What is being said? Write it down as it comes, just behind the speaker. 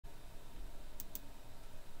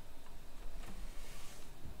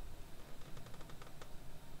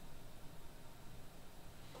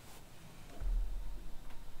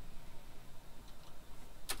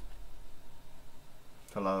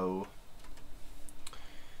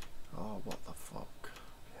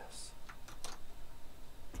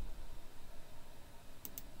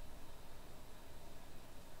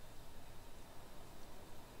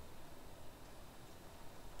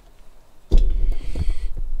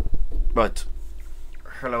Right.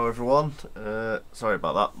 Hello everyone. Sorry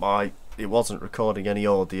about that. It wasn't recording any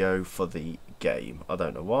audio for the game. I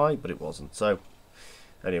don't know why, but it wasn't. So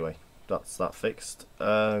anyway, that's that fixed.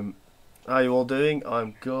 How you all doing?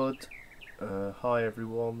 I'm good. Hi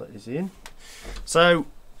everyone that is in. So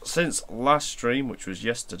since last stream, which was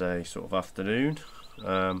yesterday sort of afternoon,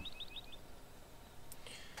 so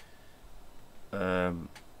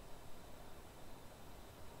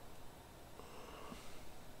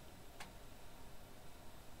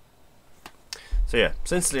yeah,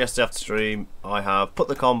 since the yesterday after stream, I have put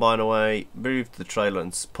the combine away, moved the trailer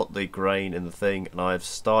and put the grain in the thing, and I've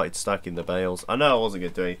started stacking the bales. I know I wasn't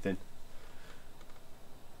going to do anything.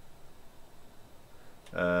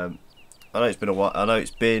 I know it's been a while. I know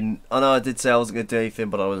I did say I wasn't going to do anything,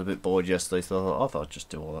 but I was a bit bored yesterday, so I thought I'd just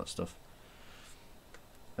do all that stuff.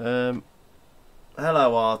 Hello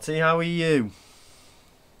Artie, how are you?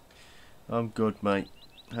 I'm good, mate.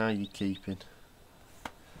 How are you keeping?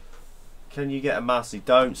 Can you get a Massey?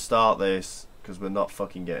 Don't start this, because we're not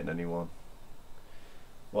fucking getting anyone.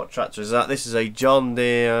 What tractor is that? This is a John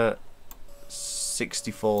Deere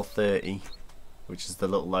 6430, which is the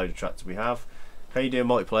little loader tractor we have. Can you do a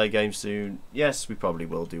multiplayer game soon? Yes, we probably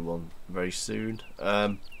will do one very soon.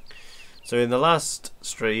 So in the last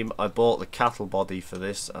stream, I bought the cattle body for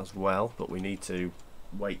this as well, but we need to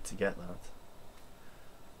wait to get that.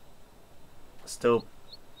 Still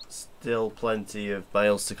plenty of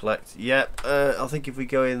bales to collect. Yep, I think if we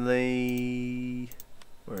go in the...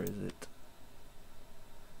 Where is it?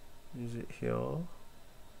 Is it here?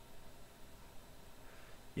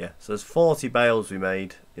 Yeah, so there's 40 bales we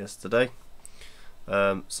made yesterday.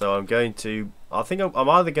 So I'm going to... I think I'm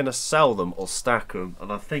either going to sell them or stack them.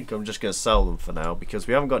 And I think I'm just going to sell them for now, because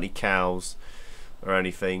we haven't got any cows or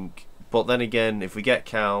anything. But then again, if we get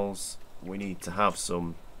cows, we need to have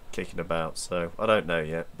some kicking about. So I don't know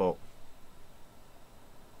yet, but...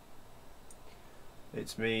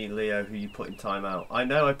 It's me, Leo, who you put in timeout. I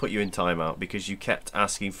know I put you in timeout because you kept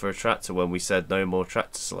asking for a tractor when we said no more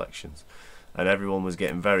tractor selections. And everyone was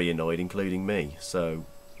getting very annoyed, including me. So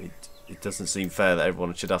it doesn't seem fair that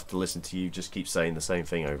everyone should have to listen to you just keep saying the same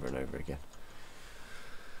thing over and over again.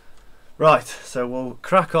 Right, so we'll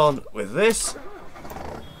crack on with this.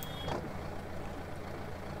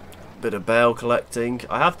 Bit of bale collecting.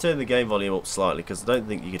 I have turned the game volume up slightly because I don't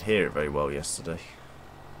think you could hear it very well yesterday.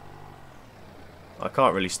 I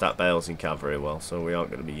can't really stack bales in cab very well, so we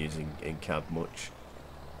aren't going to be using in cab much.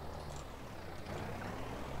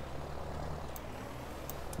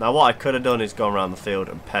 Now what I could have done is gone around the field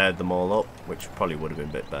and paired them all up, which probably would have been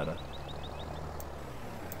a bit better.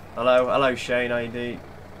 Hello Shane, how you doing?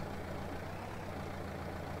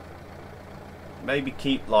 Maybe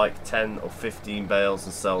keep like 10 or 15 bales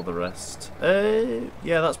and sell the rest.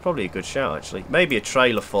 Yeah, that's probably a good shout actually. Maybe a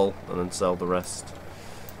trailer full and then sell the rest.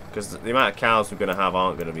 Because the amount of cows we're going to have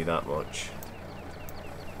aren't going to be that much.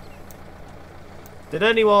 Did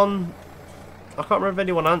anyone... I can't remember if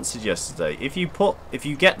anyone answered yesterday. If you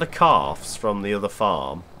get the calves from the other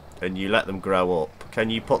farm and you let them grow up, can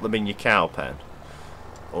you put them in your cow pen?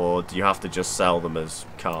 Or do you have to just sell them as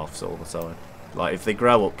calves all the time? Like if they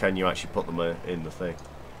grow up, can you actually put them in the thing?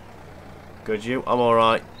 Good you? I'm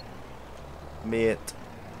alright. Mate.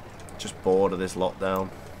 Just bored of this lockdown.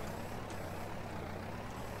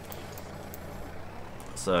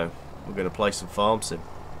 So, we're going to play some farm sim.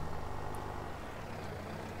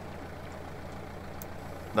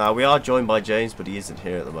 Now, we are joined by James, but he isn't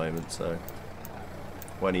here at the moment, so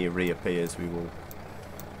when he reappears, we will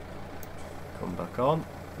come back on.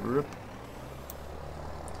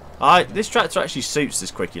 Alright, this tractor actually suits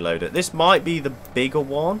this quickie loader. This might be the bigger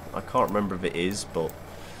one. I can't remember if it is, but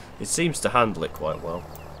it seems to handle it quite well.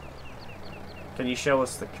 Can you show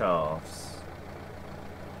us the calves?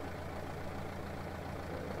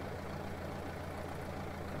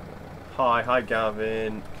 Hi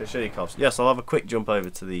Gavin. Can I show you calves? Yes, I'll have a quick jump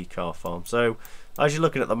over to the calf farm. So, as you're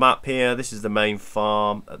looking at the map here, this is the main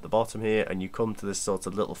farm at the bottom here, and you come to this sort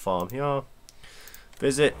of little farm here.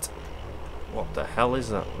 Visit. What the hell is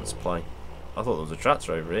that? Let's play. I thought there was a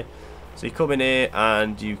tractor over here. So you come in here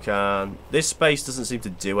and you can... This space doesn't seem to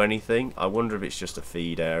do anything. I wonder if it's just a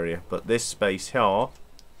feed area. But this space here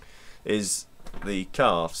is the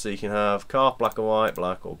calf. So you can have calf black and white,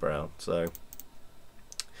 black or brown. So...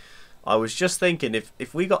 I was just thinking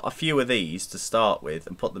if we got a few of these to start with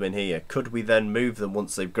and put them in here, could we then move them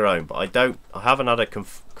once they've grown? But I haven't had a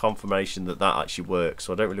confirmation that actually works,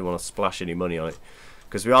 so I don't really want to splash any money on it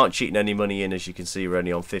because we aren't cheating any money in. As you can see, we're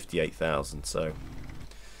only on 58,000, so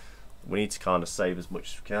we need to kind of save as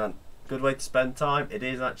much as we can. Good way to spend time. It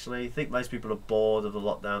is actually. I think most people are bored of the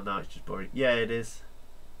lockdown now. It's just boring. Yeah, it is.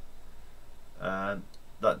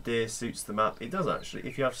 That deer suits the map. It does actually.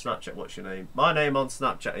 If you have Snapchat, what's your name? My name on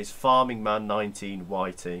Snapchat is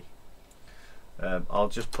FarmingMan19YT. I'll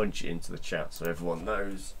just punch it into the chat so everyone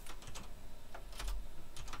knows.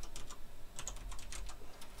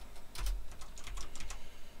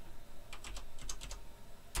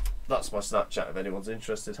 That's my Snapchat if anyone's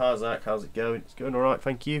interested. Hi Zach, how's it going? It's going alright,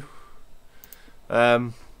 thank you.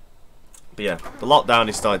 But yeah, the lockdown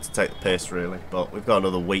is starting to take the piss really, but we've got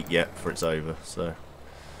another week yet before it's over, so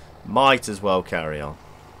might as well carry on.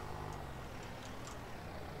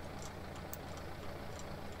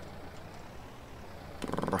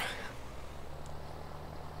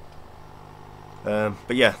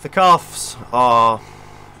 But yeah, the calves are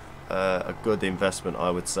a good investment, I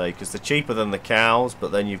would say, because they're cheaper than the cows,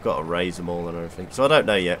 but then you've got to raise them all and everything. So I don't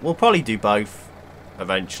know yet. We'll probably do both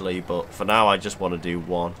eventually, but for now I just want to do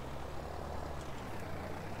one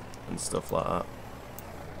and stuff like that.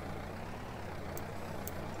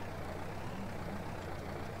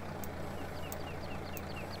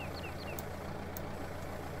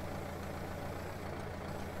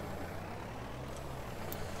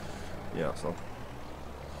 Yeah, so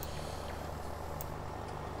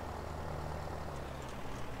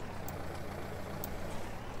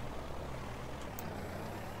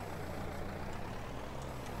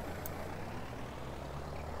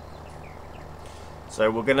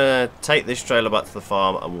we're gonna take this trailer back to the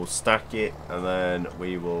farm and we'll stack it, and then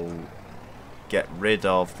we will get rid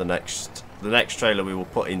of the next trailer we will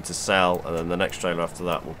put in to sell, and then the next trailer after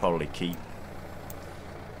that we'll probably keep.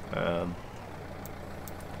 Because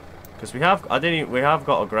we have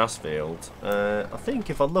got a grass field. I think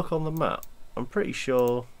if I look on the map, I'm pretty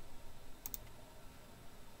sure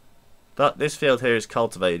that this field here is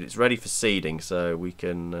cultivated. It's ready for seeding, so we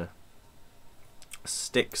can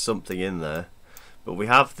stick something in there. But we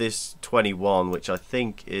have this 21, which I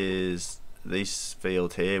think is this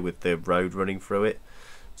field here with the road running through it.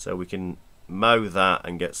 So we can mow that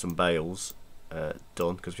and get some bales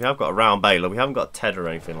done. Because we have got a round baler. We haven't got a Ted or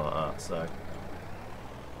anything like that. So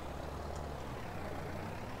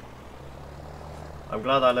I'm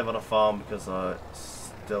glad I live on a farm because I'm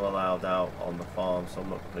still allowed out on the farm. So I'm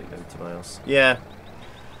not completely into my house. Yeah.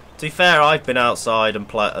 To be fair, I've been outside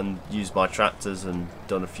and used my tractors and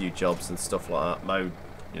done a few jobs and stuff like that, mowed,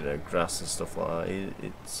 you know, grass and stuff like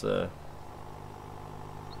that.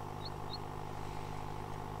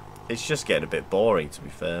 It's just getting a bit boring, to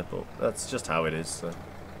be fair, but that's just how it is. So.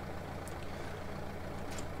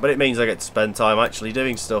 But it means I get to spend time actually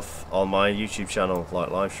doing stuff on my YouTube channel,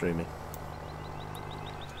 like live streaming.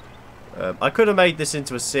 I could have made this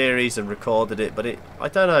into a series and recorded it, but I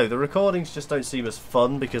don't know, the recordings just don't seem as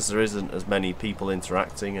fun because there isn't as many people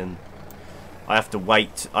interacting, and I have to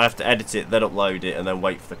wait, I have to edit it, then upload it, and then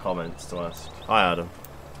wait for the comments to ask, hi Adam.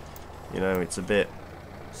 You know, it's a bit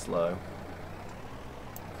slow.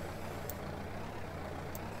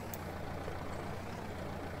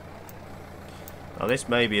 Now this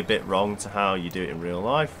may be a bit wrong to how you do it in real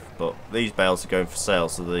life, but these bales are going for sale,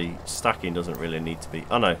 so the stacking doesn't really need to be...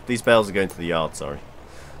 Oh no, these bales are going to the yard, sorry.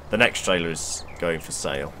 The next trailer is going for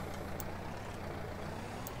sale.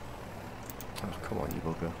 Oh, come on, you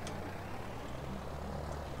bugger.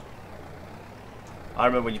 I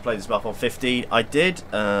remember when you played this map on 15. I did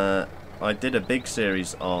a big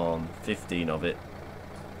series on 15 of it.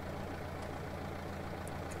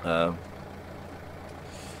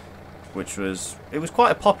 Which was... It was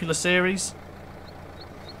quite a popular series.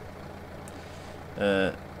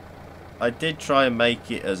 I did try and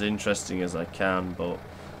make it as interesting as I can, but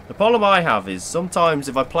the problem I have is sometimes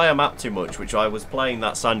if I play a map too much, which I was playing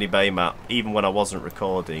that Sandy Bay map even when I wasn't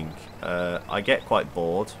recording, I get quite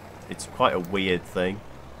bored. It's quite a weird thing.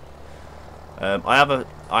 I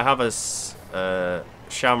have a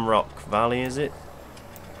Shamrock Valley, is it?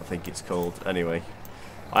 I think it's called. Anyway,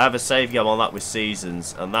 I have a save game on that with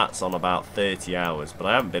Seasons, and that's on about 30 hours, but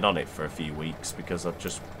I haven't been on it for a few weeks because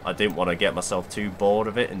I didn't want to get myself too bored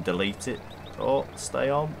of it and delete it. Oh, stay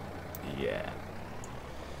on. Yeah.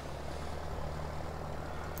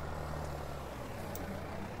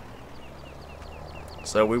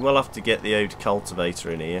 So we will have to get the old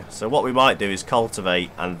cultivator in here. So what we might do is cultivate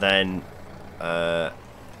and then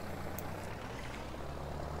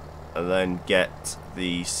get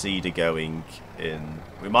the seeder going in.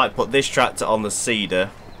 We might put this tractor on the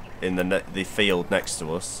seeder in the field next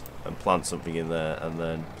to us and plant something in there, and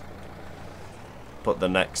then put the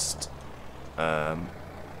next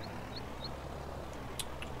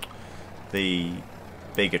the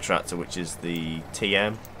bigger tractor, which is the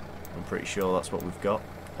TM. I'm pretty sure that's what we've got.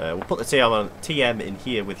 We'll put the TM in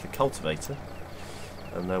here with the cultivator,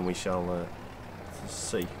 and then we shall Let's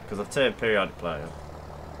see, because I've turned periodic player.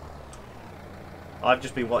 I've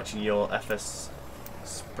just been watching your FS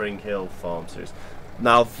Spring Hill Farm series.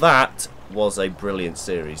 Now that was a brilliant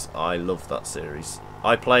series. I loved that series.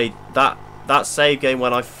 I played that save game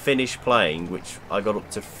when I finished playing, which I got up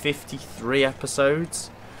to 53 episodes.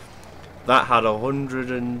 That had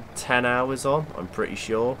 110 hours on, I'm pretty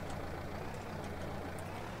sure.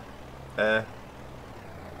 I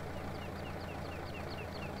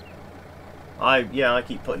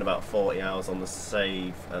keep putting about 40 hours on the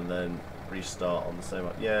save and then restart on the same.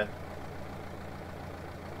 Yeah.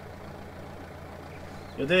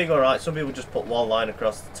 You're doing alright. Some people just put one line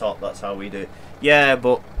across the top. That's how we do it. Yeah,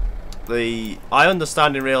 but I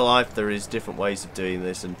understand in real life there is different ways of doing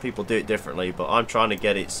this and people do it differently, but I'm trying to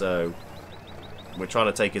get it so we're trying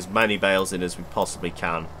to take as many bales in as we possibly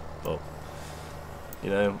can. But, you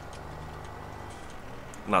know,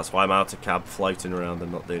 and that's why I'm out of cab floating around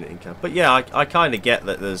and not doing it in cab. But yeah, I kind of get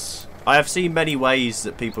that there's... I have seen many ways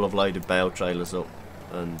that people have loaded bale trailers up,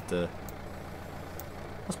 and I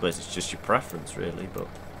suppose it's just your preference really, but...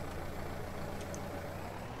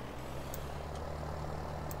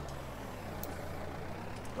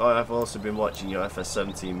 I've also been watching your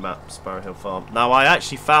Fs19 map, Sparrow Hill Farm. Now I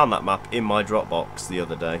actually found that map in my Dropbox the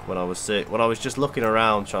other day when I was just looking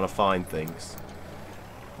around trying to find things.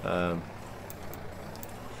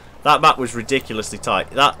 That map was ridiculously tight.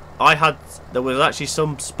 There was actually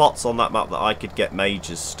some spots on that map that I could get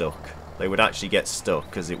majors stuck. They would actually get stuck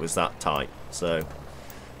because it was that tight. So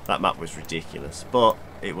that map was ridiculous, but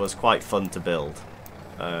it was quite fun to build.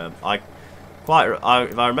 If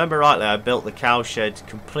I remember rightly, I built the cowshed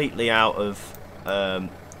completely out of.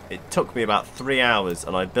 It took me about 3 hours,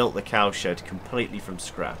 and I built the cowshed completely from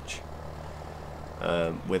scratch,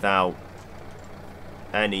 without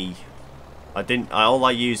any. All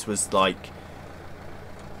I used was like.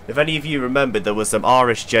 If any of you remember, there was some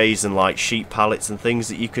RSJs and like sheep pallets and things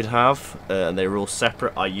that you could have, and they were all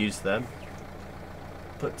separate. I used them.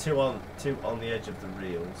 Put two on the edge of the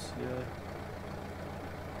reels. Yeah.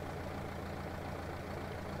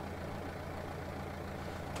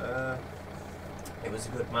 It was a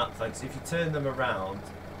good map, thanks. If you turn them around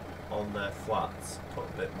on their flats, put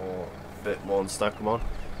a bit more and stack them on.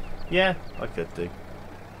 Yeah, I could do.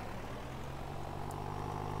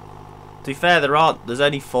 To be fair, there's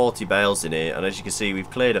only 40 bales in here, and as you can see,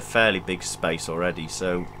 we've cleared a fairly big space already,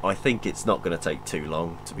 so I think it's not going to take too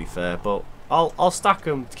long, to be fair. But I'll stack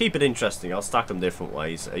them to keep it interesting. I'll stack them different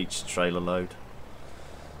ways each trailer load.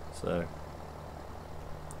 So,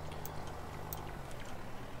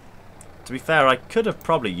 to be fair, I could have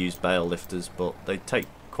probably used bale lifters, but they take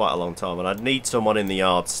quite a long time, and I'd need someone in the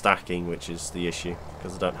yard stacking, which is the issue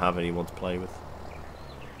because I don't have anyone to play with.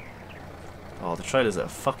 Oh, the trailer's at a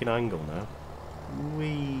fucking angle now.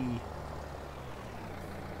 Whee!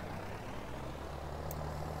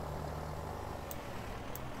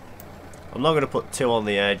 I'm not going to put 2 on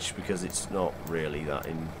the edge because it's not really that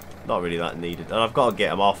needed, and I've got to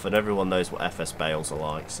get them off, and everyone knows what FS bales are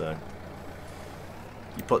like. So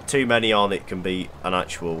you put too many on, it can be an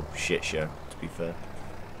actual shit show. To be fair,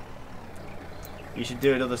 you should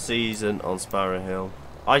do another season on Sparrow Hill.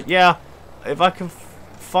 Yeah, if I can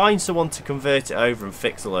find someone to convert it over and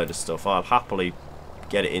fix a load of stuff, I'll happily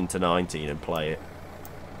get it into 19 and play it.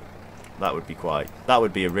 That would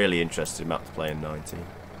be a really interesting map to play in 19.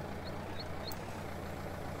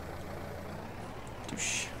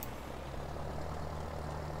 Douche.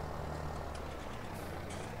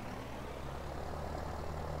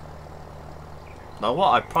 Now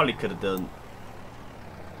what I probably could have done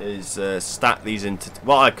is stack these into...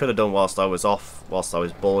 What I could have done whilst I was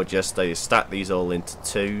bored yesterday is stack these all into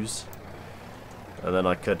 2s, and then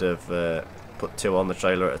I could have put 2 on the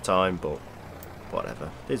trailer at a time, but whatever,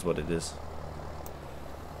 it is what it is.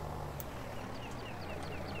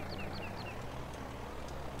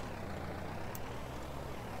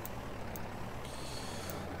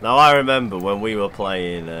 Now I remember when we were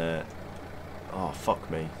playing oh fuck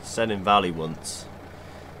me, Senin Valley once,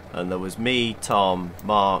 and there was me, Tom,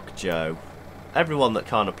 Mark, Joe, everyone that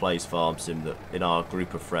kind of plays Farm Sim that in our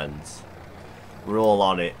group of friends. We're all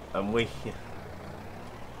on it, and we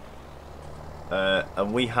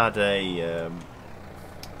had a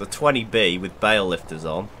the 20B with bale lifters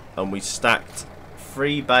on, and we stacked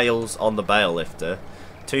 3 bales on the bale lifter,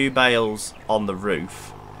 2 bales on the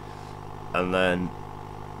roof, and then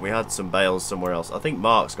we had some bales somewhere else. I think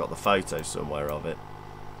Mark's got the photo somewhere of it.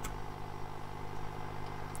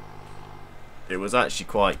 It was actually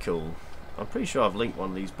quite cool. I'm pretty sure I've linked one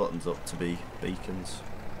of these buttons up to be beacons.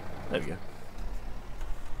 There we go.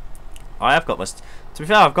 I have got my... To be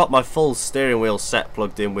fair, I've got my full steering wheel set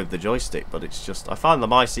plugged in with the joystick, but it's just... I find the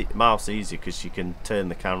mouse easier because you can turn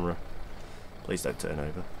the camera. Please don't turn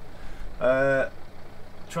over.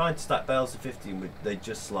 Trying to stack bales to 15, they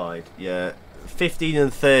just slide. Yeah, 15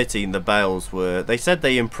 and 13, the bales were... They said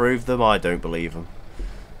they improved them. I don't believe them.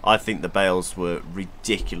 I think the bales were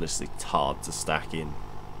ridiculously hard to stack in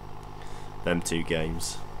them two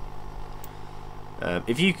games.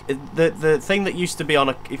 If you the thing that used to be on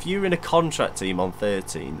a, if you were in a contract team on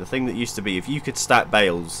 13, the thing that used to be, if you could stack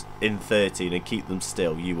bales in 13 and keep them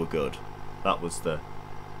still, you were good. That was the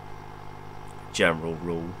general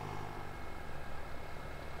rule.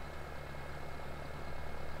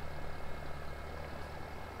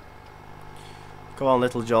 Come on,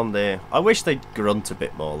 little John Deere. I wish they'd grunt a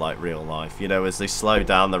bit more like real life. You know, as they slow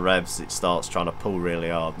down the revs, it starts trying to pull really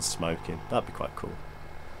hard and smoking. That'd be quite cool.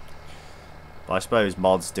 But I suppose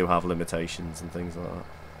mods do have limitations and things like that.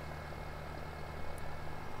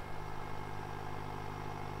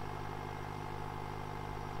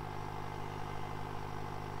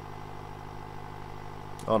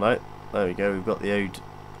 Oh no, there we go. We've got the old.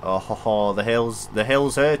 Oh, the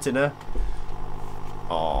hill's hurting her.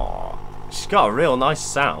 Oh, she's got a real nice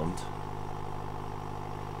sound.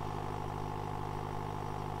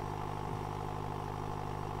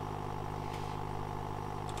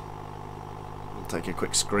 Take a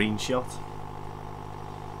quick screenshot.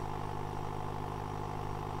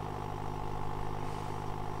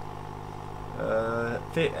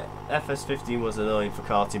 Fs19 was annoying for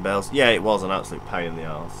karting bales. Yeah, it was an absolute pain in the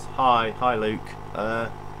arse. Hi Luke.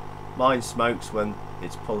 Mine smokes when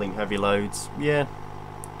it's pulling heavy loads. Yeah.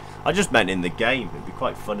 I just meant in the game. It'd be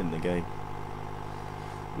quite fun in the game.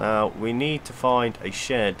 Now, we need to find a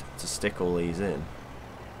shed to stick all these in.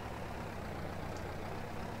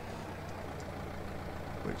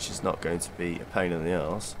 Which is not going to be a pain in the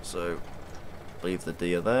arse. So, leave the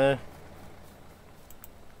deer there.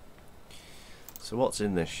 So what's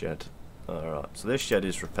in this shed? Alright, so this shed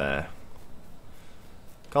is repair.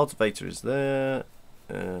 Cultivator is there.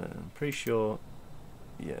 I'm pretty sure.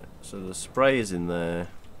 Yeah, so the spray is in there.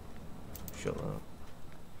 Shut that.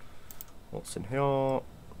 What's in here?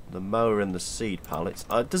 The mower and the seed pallets.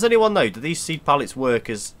 Does anyone know? Do these seed pallets work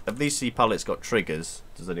as... Have these seed pallets got triggers?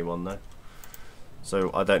 Does anyone know?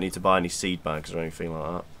 So I don't need to buy any seed bags or anything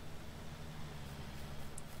like that.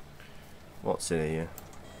 What's in here?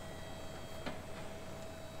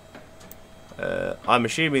 I'm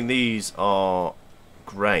assuming these are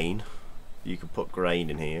grain. You can put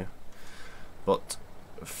grain in here. But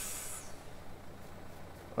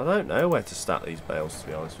I don't know where to stack these bales, to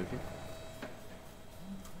be honest with you.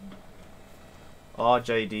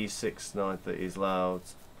 RJD 6930 is loud,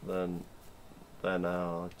 then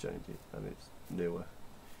RJD, and it's newer.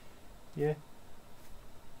 Yeah.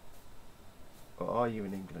 Or are you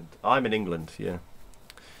in England? I'm in England, yeah.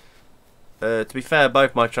 To be fair,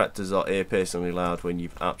 both my tractors are ear-piercingly loud when you're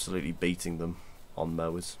absolutely beating them on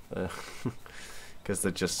mowers, because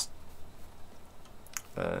they're just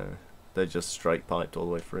straight piped all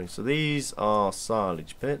the way through. So these are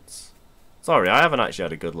silage pits. Sorry, I haven't actually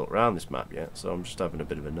had a good look around this map yet, so I'm just having a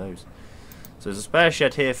bit of a nose. So there's a spare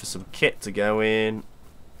shed here for some kit to go in.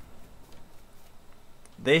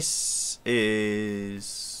 This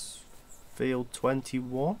is field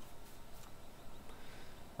 21,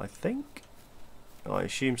 I think. I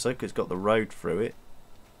assume so, because it's got the road through it.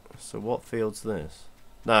 So what field's this?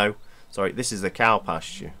 No, sorry, this is the cow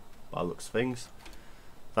pasture, by the looks of things.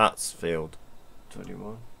 That's field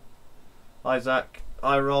 21. Hi Zach.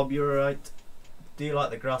 Hi Rob, you're alright. Do you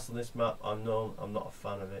like the grass on this map? I'm not a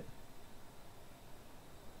fan of it.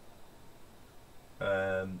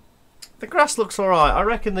 The grass looks alright. I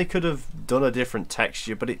reckon they could have done a different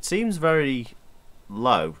texture, but it seems very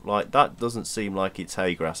low. Like, that doesn't seem like it's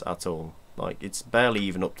hay grass at all. Like, it's barely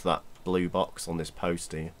even up to that blue box on this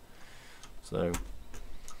post here. So,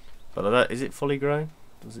 but I don't, is it fully grown?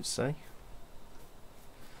 Does it say?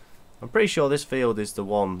 I'm pretty sure this field is the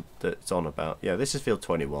one that's on about. Yeah, this is field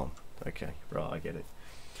 21. Okay, right, I get it.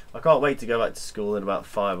 I can't wait to go back to school in about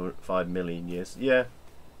 5 million years. Yeah.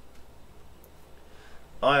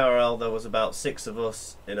 IRL, there was about 6 of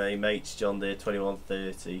us in a mate's John Deere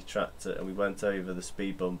 2130 tractor, and we went over the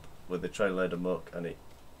speed bump with a trailer load of muck, and it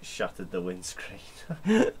shattered the windscreen.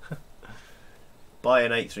 Buy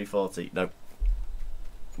an 8340. No.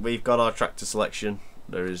 We've got our tractor selection.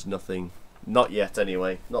 There is nothing. Not yet,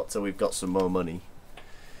 anyway. Not till we've got some more money.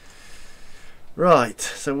 Right,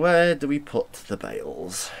 so where do we put the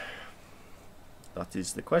bales? That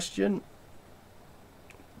is the question.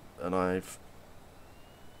 And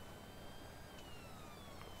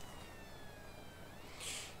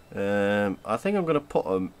I think I'm going to put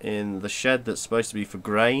them in the shed that's supposed to be for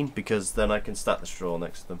grain, because then I can stack the straw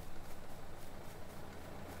next to them.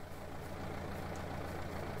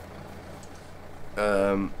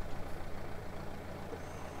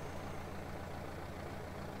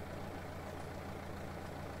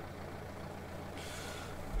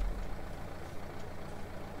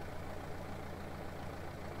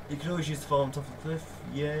 You can always use the farm top of the cliff,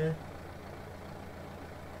 yeah.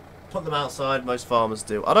 Put them outside, most farmers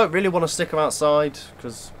do. I don't really want to stick them outside,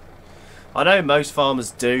 because I know most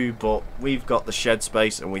farmers do, but we've got the shed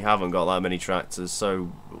space and we haven't got that many tractors,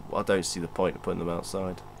 so I don't see the point of putting them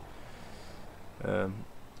outside. To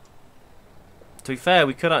be fair,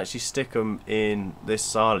 we could actually stick them in this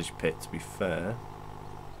silage pit, to be fair.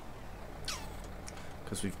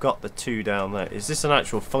 Because we've got the two down there. Is this an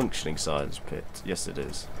actual functioning silage pit? Yes, it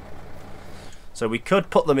is. So we could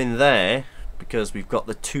put them in there, because we've got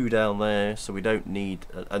the two down there, so we don't need...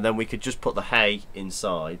 And then we could just put the hay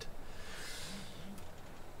inside.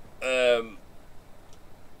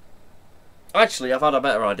 Actually, I've had a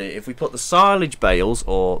better idea. If we put the silage bales,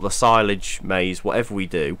 or the silage maize, whatever we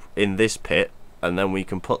do, in this pit, and then we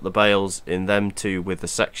can put the bales in them two with the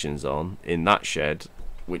sections on, in that shed,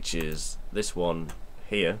 which is this one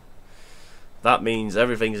here. That means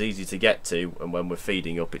everything's easy to get to, and when we're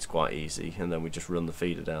feeding up it's quite easy, and then we just run the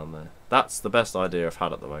feeder down there. That's the best idea I've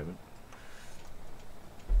had at the moment.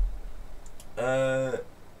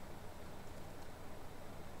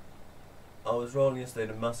 I was rolling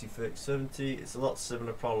yesterday in a Massey Fs19. It's a lot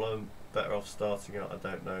similar problem. Better off starting out, I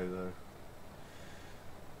don't know though.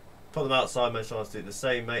 Put them outside, most times do it the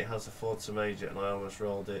same. Mate has a Ford Major and I almost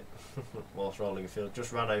rolled it whilst rolling a field.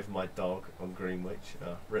 Just ran over my dog on Greenwich.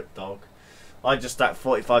 Rip dog. I just stacked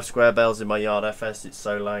 45 square bales in my yard FS, it's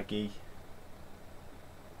so laggy.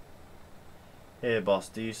 Here boss,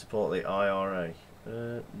 do you support the IRA?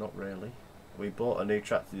 Not really. We bought a new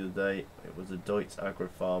tractor the other day. It was a Deutz Agri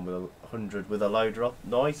Farm with 100 with a loader off.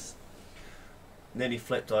 Nice. Nearly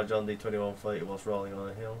flipped our John D 2140 whilst rolling on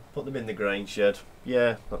a hill. Put them in the grain shed.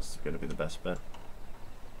 Yeah, that's going to be the best bet.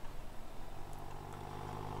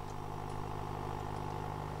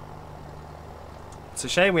 It's a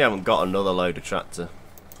shame we haven't got another loader tractor.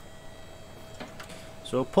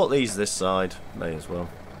 So we'll put these this side. May as well.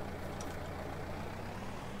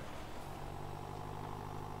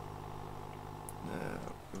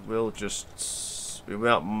 We'll just... We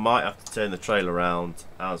might have to turn the trailer around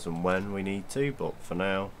as and when we need to, but for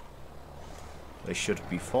now they should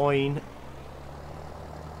be fine.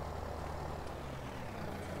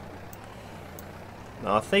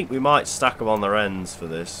 Now I think we might stack them on their ends for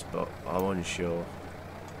this, but I'm unsure.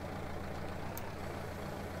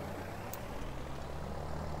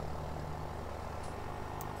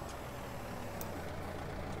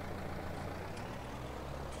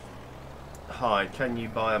 Hi, can you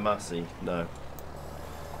buy a Massey? No.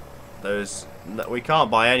 We can't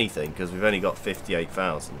buy anything because we've only got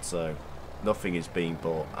 58,000, so nothing is being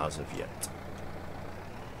bought as of yet.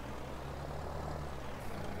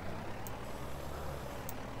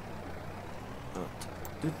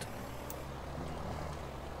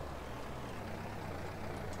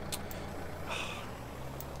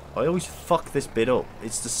 I always fuck this bit up.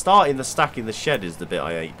 It's the starting the stack in the shed is the bit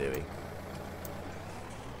I hate doing.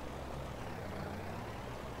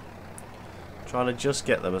 Trying to just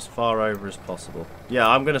get them as far over as possible. Yeah,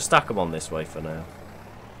 I'm going to stack them on this way for now.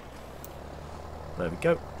 There we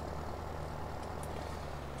go.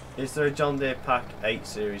 Is there a John Deere Pack 8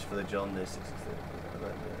 series for the John Deere 63? I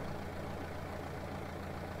don't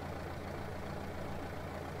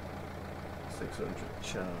know. $600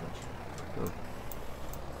 charge. Oh.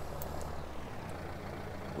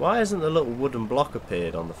 Why hasn't the little wooden block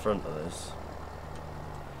appeared on the front of this?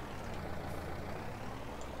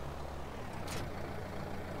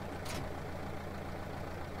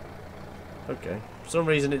 Okay. For some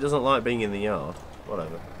reason it doesn't like being in the yard.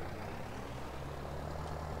 Whatever.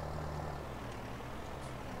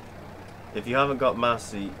 If you haven't got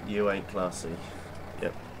Massey, you ain't classy.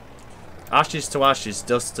 Yep. Ashes to ashes,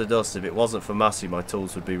 dust to dust. If it wasn't for Massey, my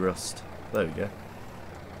tools would be rust. There we go.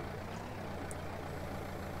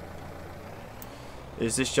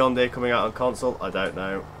 Is this John Deere coming out on console? I don't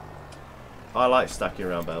know. I like stacking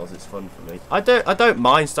round bales. It's fun for me. I don't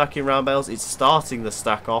mind stacking round bales. It's starting the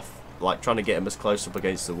stack off, like trying to get them as close up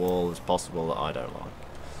against the wall as possible, that I don't like.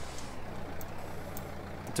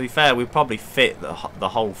 To be fair, we probably fit the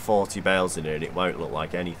whole 40 bales in here and it won't look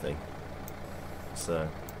like anything. So,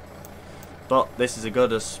 but this is a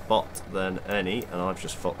gooder spot than any, and I've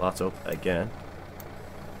just fucked that up again.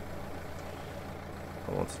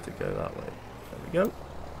 I wanted to go that way. There we go.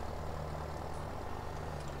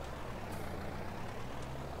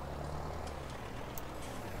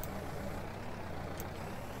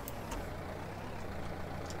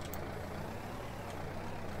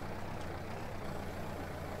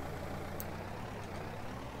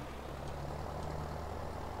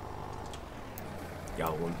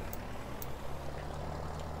 going.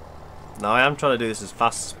 Now I am trying to do this as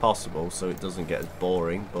fast as possible so it doesn't get as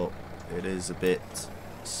boring, but it is a bit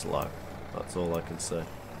slow. That's all I can say.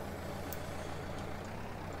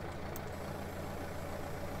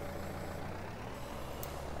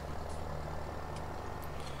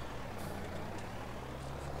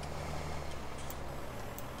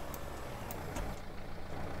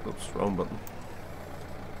 Oops, wrong button.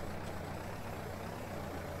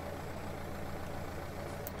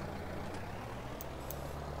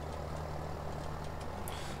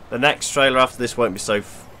 The next trailer after this won't be so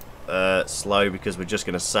slow because we're just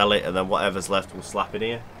going to sell it and then whatever's left we'll slap in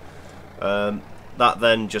here. That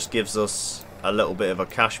then just gives us a little bit of a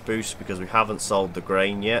cash boost because we haven't sold the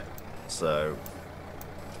grain yet. So,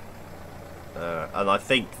 and I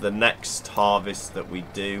think the next harvest that we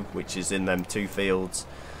do, which is in them 2 fields,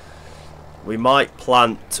 we might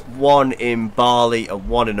plant one in barley and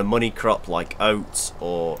one in a money crop like oats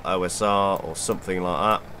or OSR or something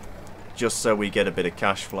like that. Just so we get a bit of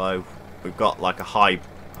cash flow. We've got like a high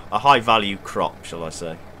value crop, shall I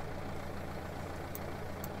say.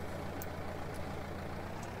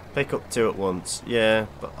 Pick up 2 at once. Yeah,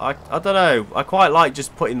 but I don't know. I quite like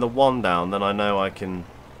just putting the 1 down, then I know I can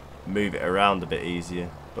move it around a bit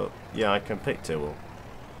easier. But yeah, I can pick 2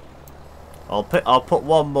 up. I'll put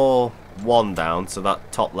one more 1 down so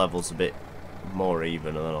that top level's a bit more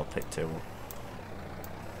even, and then I'll pick 2 up.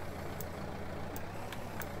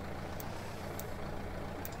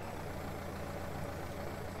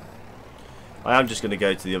 I am just going to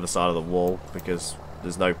go to the other side of the wall because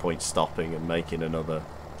there's no point stopping and making another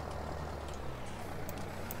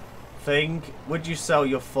thing. Would you sell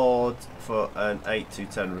your Ford for an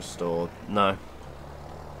 8210 restored? No.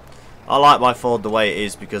 I like my Ford the way it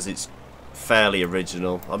is because it's fairly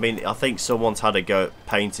original. I mean, I think someone's had a go at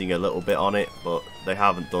painting a little bit on it, but they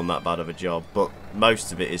haven't done that bad of a job. But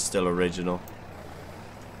most of it is still original.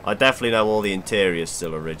 I definitely know all the interior is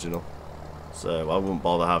still original. So I wouldn't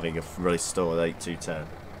bother having a restored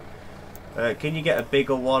 8210. Can you get a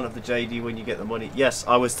bigger one of the JD when you get the money? Yes,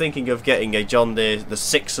 I was thinking of getting a John Deere, the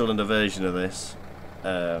 6-cylinder version of this,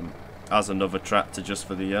 as another tractor just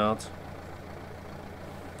for the yard,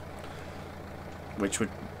 which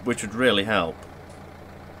would really help.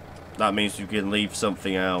 That means you can leave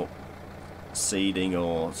something out, seeding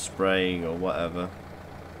or spraying or whatever.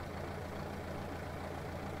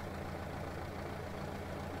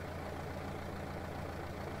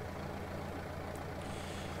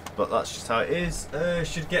 But that's just how it is.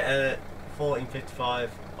 Should get a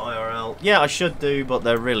 1455 IRL. Yeah, I should do, but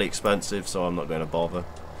they're really expensive, so I'm not going to bother.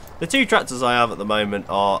 The 2 tractors I have at the moment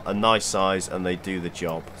are a nice size and they do the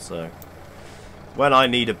job. So when I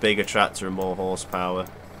need a bigger tractor and more horsepower,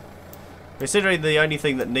 considering the only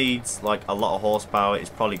thing that needs like a lot of horsepower is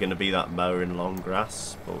probably going to be that mower in long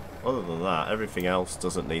grass. But other than that, everything else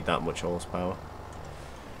doesn't need that much horsepower.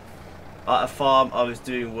 At a farm I was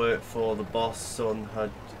doing work for, the boss son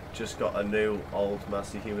had just got a new old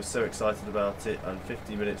Massey. He was so excited about it, and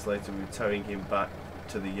 15 minutes later we were towing him back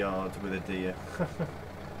to the yard with a deer.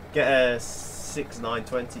 Get a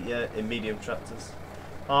 6920, yeah, in medium tractors.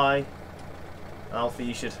 Hi Alfie,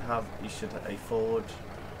 you should have a Ford.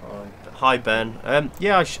 Hi Ben.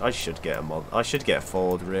 Yeah, I should get a mod. I should get a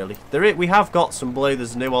Ford, really. We have got some blue.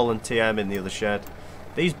 There's a New Holland TM in the other shed.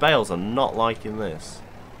 These bales are not liking this.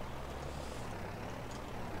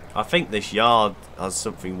 I think this yard has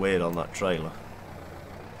something weird on that trailer.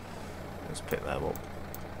 Let's pick them up.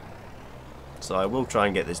 So I will try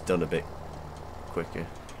and get this done a bit quicker.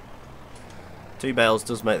 2 bales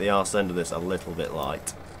does make the arse end of this a little bit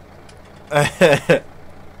light. A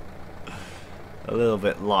little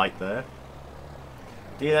bit light there.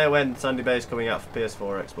 Do you know when Sandy Bay is coming out for PS4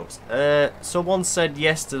 or Xbox? Someone said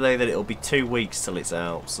yesterday that it'll be 2 weeks till it's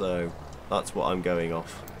out, so that's what I'm going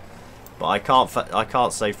off. But I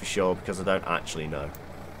can't say for sure because I don't actually know.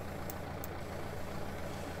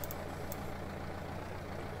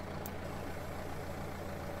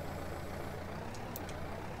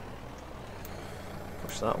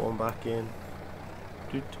 Push that one back in.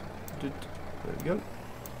 There we go.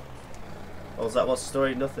 Oh, is that what's the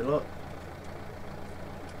story? Nothing, look.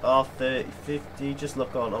 R3050, just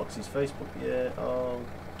look on Oxy's Facebook. Yeah, I'll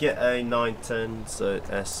get a 910, so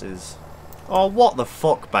S is... Oh, what the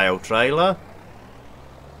fuck, bale trailer?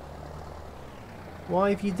 Why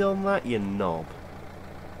have you done that, you knob?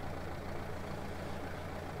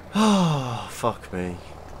 Oh, fuck me.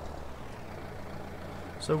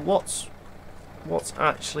 So what's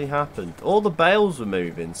actually happened? All the bales were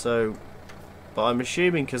moving, so... But I'm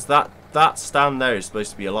assuming because that stand there is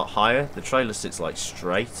supposed to be a lot higher. The trailer sits like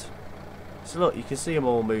straight. So look, you can see them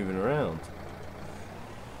all moving around.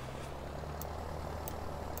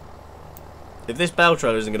 If this bale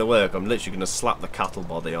trailer isn't going to work, I'm literally going to slap the cattle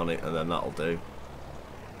body on it and then that'll do.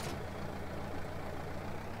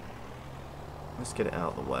 Let's get it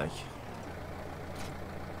out of the way.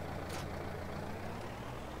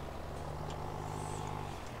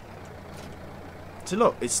 So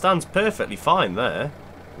look, it stands perfectly fine there.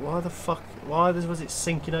 Why the fuck? Why was it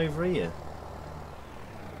sinking over here?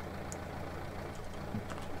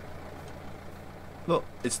 Look,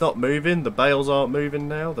 it's not moving. The bales aren't moving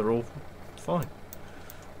now. They're all fine.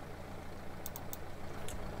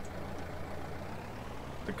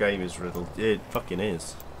 The game is riddled. It fucking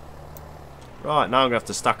is. Right, now I'm going to have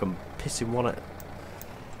to stack them pissing one at...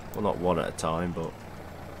 Well, not one at a time, but...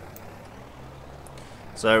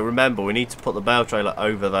 So remember, we need to put the bale trailer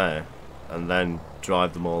over there and then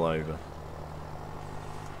drive them all over.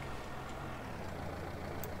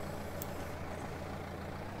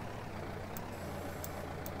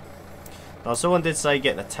 Now, someone did say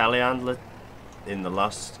getting a telehandler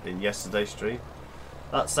in yesterday's stream.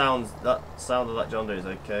 That sound of that John Deere is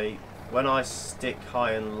okay. When I stick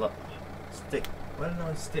high and when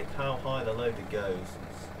I stick how high the loader goes.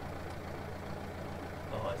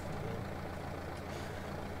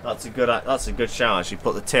 That's a good shout. Actually,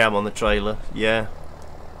 put the TM on the trailer. Yeah.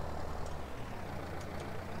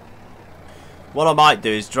 What I might do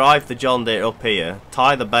is drive the John Deere up here,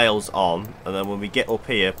 tie the bales on, and then when we get up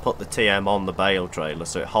here, put the TM on the bale trailer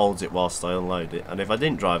so it holds it whilst I unload it. And if I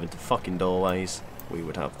didn't drive into fucking doorways, we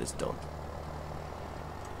would have this done.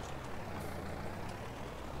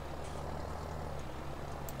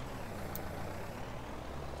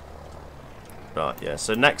 Right, yeah,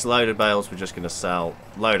 so next load of bales we're just going to sell.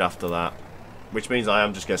 Load after that. Which means I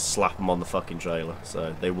am just going to slap them on the fucking trailer.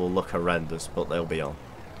 So they will look horrendous, but they'll be on.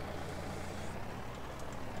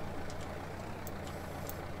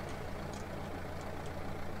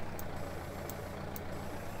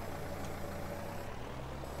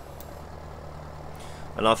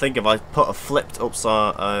 And I think if I put a flipped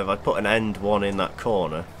upside, if I put an end one in that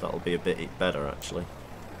corner, that'll be a bit better actually.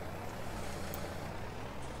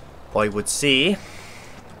 I would say.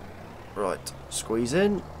 Right, squeeze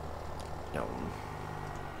in. Down.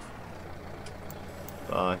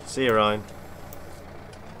 Bye. See you, Ryan.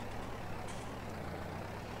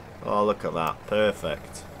 Oh, look at that.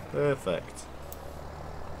 Perfect. Perfect.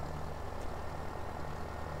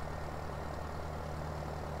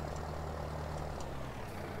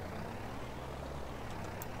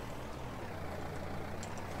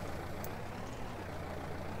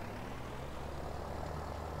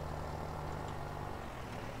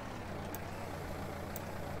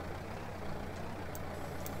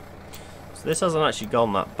 So this hasn't actually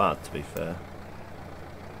gone that bad, to be fair.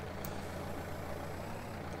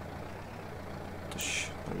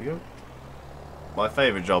 There we go. My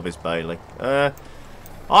favourite job is baling. I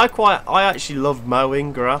actually love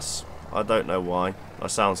mowing grass. I don't know why. I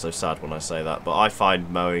sound so sad when I say that, but I find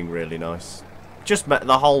mowing really nice. Just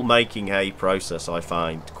the whole making hay process I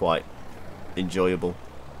find quite enjoyable.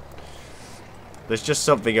 There's just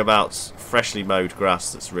something about freshly mowed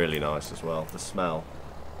grass that's really nice as well. The smell.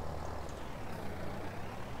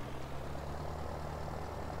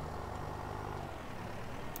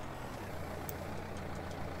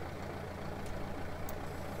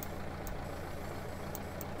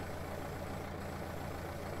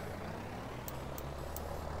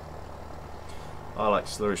 I like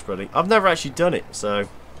slurry spreading. I've never actually done it, so...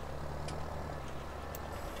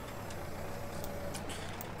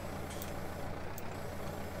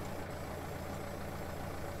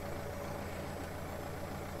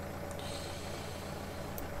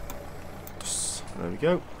 There we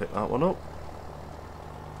go. Pick that one up.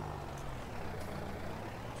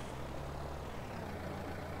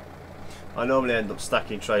 I normally end up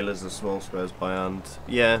stacking trailers and small squares by hand.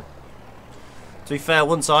 Yeah. To be fair,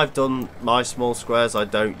 once I've done my small squares, I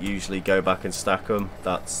don't usually go back and stack them.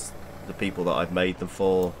 That's the people that I've made them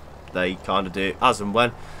for. They kind of do it as and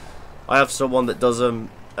when. I have someone that does them,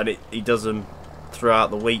 and he does them throughout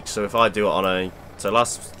the week. So if I do it on a... So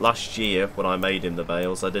last year, when I made him the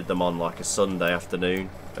bales, I did them on like a Sunday afternoon.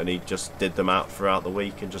 And he just did them out throughout the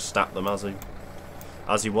week and just stacked them as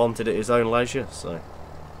he wanted at his own leisure. So...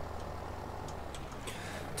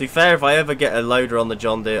 To be fair, if I ever get a loader on the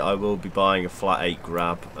John Deere, I will be buying a flat 8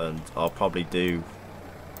 grab, and I'll probably do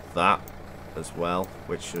that as well,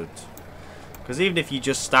 which should... Because even if you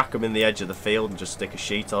just stack them in the edge of the field and just stick a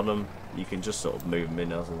sheet on them, you can just sort of move them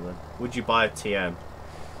in as and when. Would you buy a TM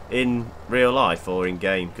in real life or in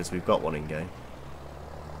game? Because we've got one in game.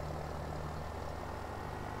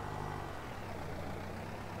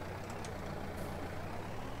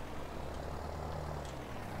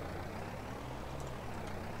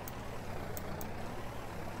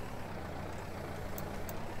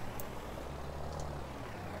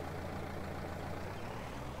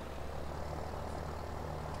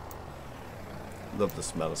 Love the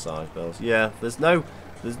smell of side bales. Yeah, there's no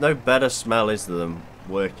better smell, is there, than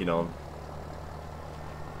working on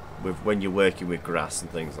when you're working with grass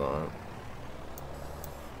and things like that.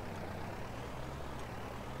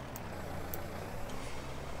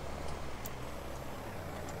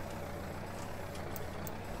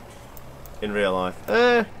 In real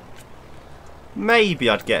life, maybe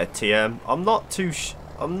I'd get a TM.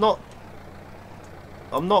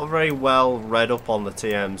 I'm not very well read up on the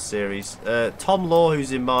TM series. Tom Law,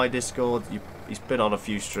 who's in my Discord, he's been on a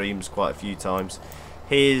few streams quite a few times.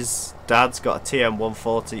 His dad's got a TM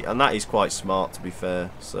 140, and that is quite smart, to be fair.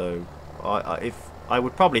 So I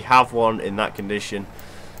would probably have one in that condition.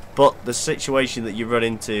 But the situation that you run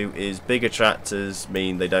into is bigger tractors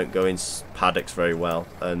mean they don't go in paddocks very well.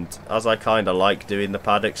 And as I kind of like doing the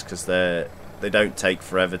paddocks because they don't take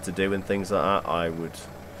forever to do and things like that,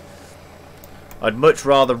 I'd much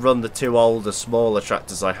rather run the two older, smaller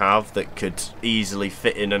tractors I have that could easily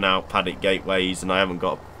fit in and out paddock gateways, and I haven't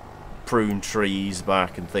got to prune trees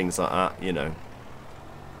back and things like that, you know.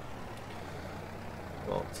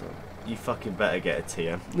 What? You fucking better get a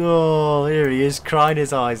TM. Oh, here he is, crying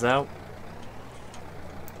his eyes out.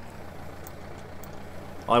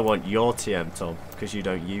 I want your TM, Tom, because you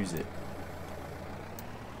don't use it.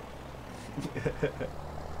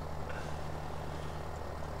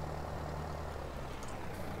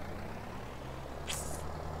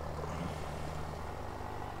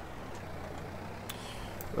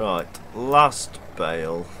 Right, last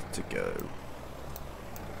bale to go,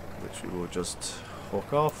 which we will just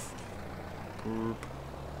hook off.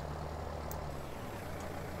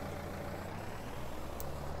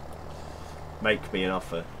 Make me an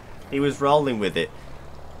offer. He was rolling with it.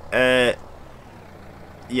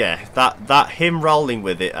 Yeah, that him rolling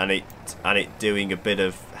with it and it doing a bit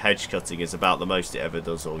of hedge cutting is about the most it ever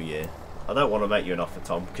does all year. I don't want to make you an offer,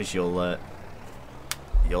 Tom, because you'll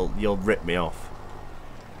rip me off.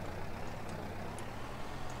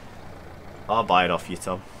 I'll buy it off you,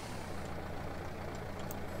 Tom.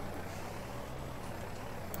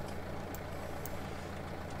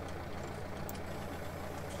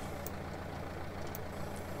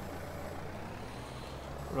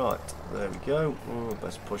 Right, there we go. Oh,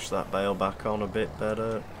 best push that bale back on a bit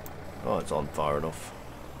better. Oh, it's on far enough.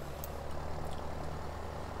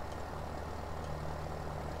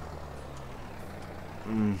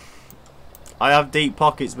 I have deep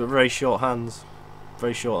pockets but very short hands.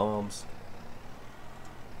 Very short arms.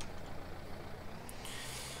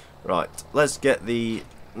 Right, let's get the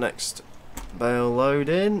next bale load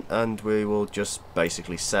in and we will just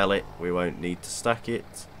basically sell it. We won't need to stack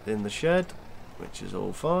it in the shed, which is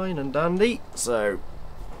all fine and dandy. So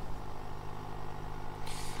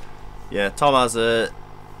yeah, Tom has a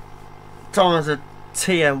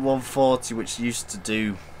TM 140 which used to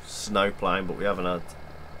do snow ploughing, but we haven't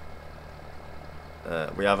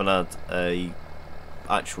had a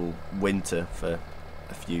actual winter for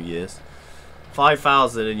a few years.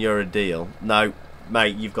 5,000 and you're a deal. No,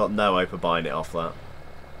 mate, you've got no hope of buying it off that.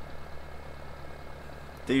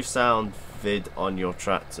 Do sound vid on your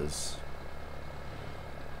tractors.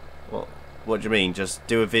 What do you mean? Just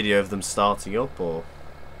do a video of them starting up, or?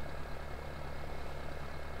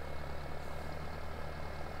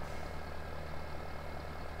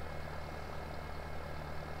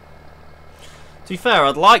 To be fair,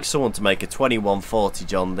 I'd like someone to make a 2140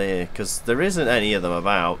 John Deere, because there isn't any of them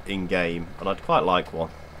about in-game, and I'd quite like one.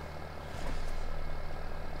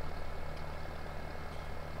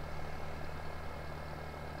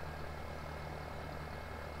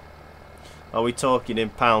 Are we talking in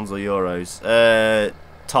pounds or euros?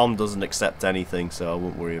 Tom doesn't accept anything, so I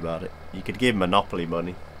wouldn't worry about it. You could give him Monopoly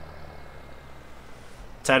money.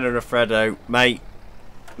 10 and a Freddo. Mate,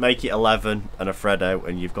 make it 11 and a Freddo,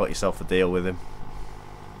 and you've got yourself a deal with him.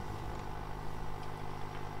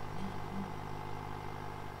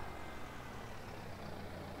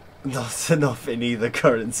 Not enough in either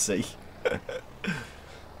currency.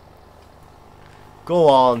 Go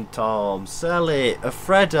on, Tom. Sell it. A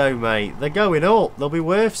Freddo, mate. They're going up. They'll be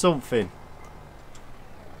worth something.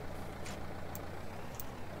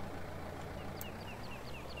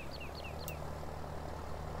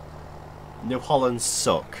 New Holland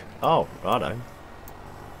suck. Oh, righto.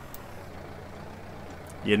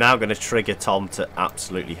 You're now going to trigger Tom to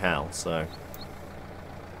absolutely hell, so...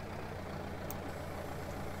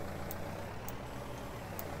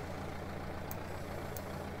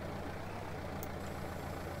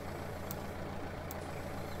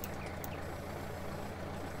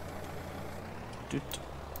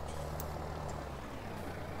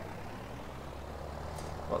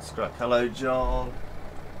 What's crack? Hello, John.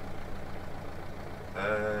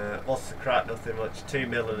 What's the crack? Nothing much. 2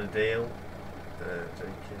 mil in a deal.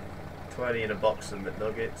 20 in a box of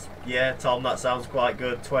McNuggets. Yeah, Tom, that sounds quite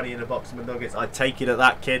good. 20 in a box of McNuggets. I'd take it at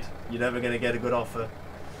that, kid. You're never going to get a good offer.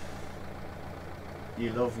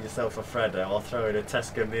 You love yourself a Freddo. I'll throw in a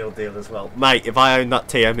Tesco meal deal as well. Mate, if I owned that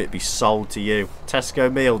TM, it'd be sold to you.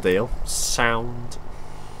 Tesco meal deal. Sound.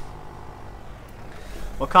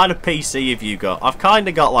 What kind of PC have you got? I've kind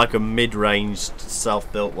of got like a mid-range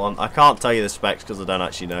self-built one. I can't tell you the specs because I don't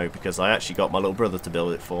actually know, because I actually got my little brother to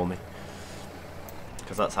build it for me.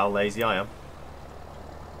 Because that's how lazy I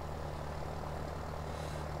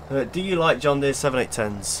am. Do you like John Deere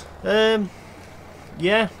 7810s?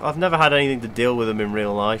 Yeah, I've never had anything to deal with them in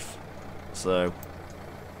real life, so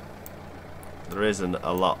there isn't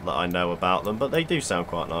a lot that I know about them, but they do sound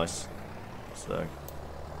quite nice. So,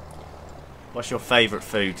 what's your favourite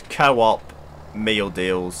food? Co-op meal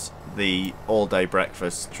deals, the all-day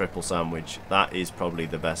breakfast triple sandwich. That is probably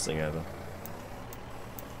the best thing ever.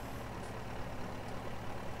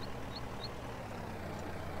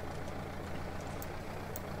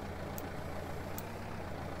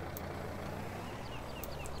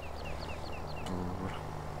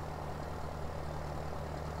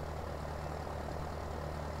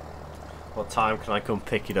 What time can I come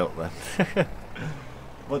pick it up then?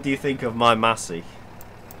 What do you think of my Massey?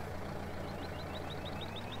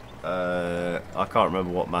 I can't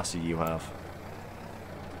remember what Massey you have.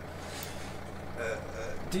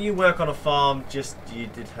 Do you work on a farm? Just you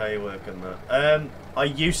did how you work on that? I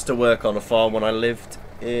used to work on a farm when I lived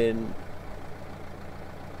in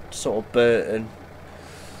sort of Burton.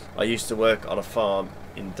 I used to work on a farm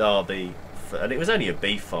in Derby. And it was only a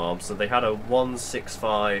beef farm, so they had a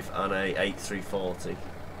 165 and a 8340.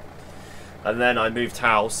 And then I moved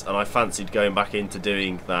house and I fancied going back into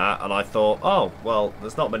doing that, and I thought, oh well,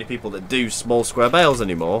 there's not many people that do small square bales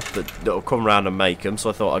anymore that'll come around and make them, so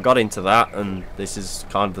I thought I got into that, and this is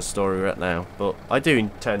kind of the story right now. But I do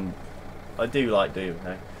like doing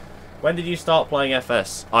it. When did you start playing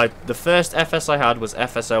FS? The first FS I had was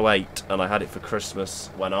FS08, and I had it for Christmas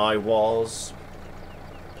when I was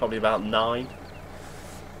probably about 9.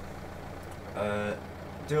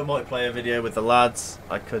 Do a multiplayer video with the lads.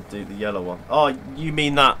 I could do the yellow one. Oh, you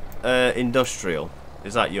mean that industrial?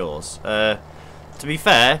 Is that yours? To be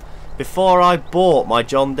fair, before I bought my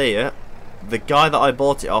John Deere, the guy that I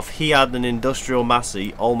bought it off, he had an industrial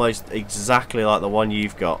Massey almost exactly like the one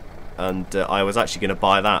you've got, and I was actually going to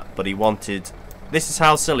buy that, but he wanted, this is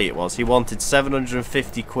how silly it was, he wanted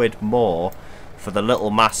 750 quid more for the little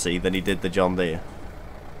Massey than he did the John Deere.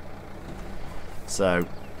 So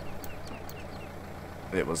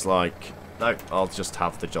it was like, no, I'll just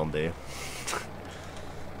have the John Deere.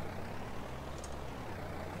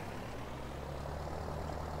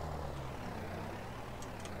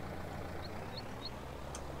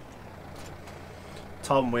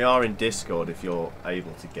 Tom, we are in Discord if you're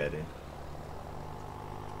able to get in.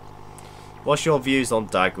 What's your views on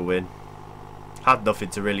Daggerwin? Had nothing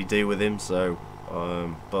to really do with him, so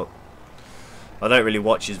but I don't really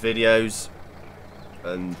watch his videos.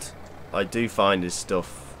 And I do find his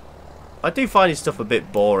stuff a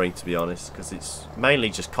bit boring, to be honest, because it's mainly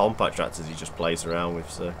just compact tractors he just plays around with,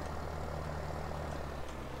 so.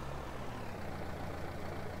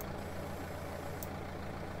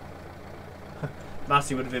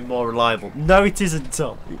 Massey would have been more reliable. No, it isn't,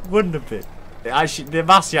 Tom. It wouldn't have been. The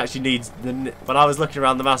Massey actually needs, when I was looking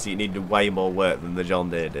around the Massey, it needed way more work than the John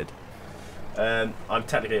Deere did. I'm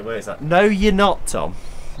technically at work, that. No, you're not, Tom.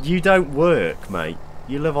 You don't work, mate.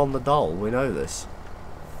 You live on the dole, we know this.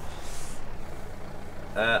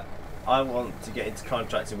 I want to get into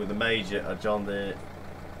contracting with a major, a John Deere.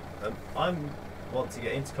 I want to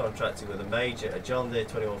get into contracting with a major, a John Deere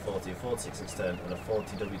 2140, a Ford 6610, and a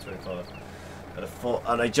 40W25,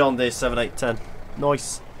 and a John Deere 7810.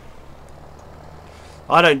 Nice.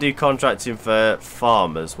 I don't do contracting for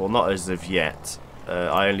farmers, well, not as of yet.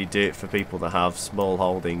 I only do it for people that have small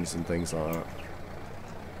holdings and things like that.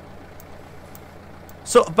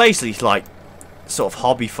 So basically, like, sort of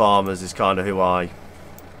hobby farmers is kind of who I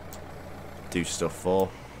do stuff for.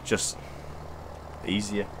 Just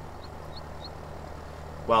easier.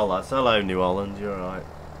 Well, lads, hello New Holland, you're right.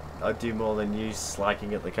 I do more than you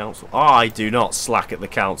slacking at the council. I do not slack at the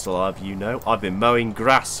council, have you know. I've been mowing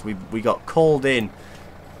grass. We got called in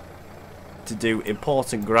to do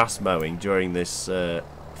important grass mowing during this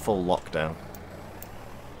full lockdown.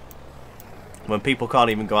 When people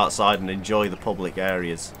can't even go outside and enjoy the public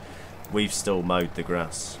areas, we've still mowed the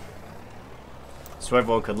grass. So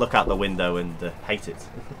everyone could look out the window and hate it.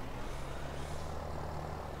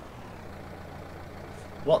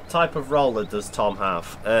 What type of roller does Tom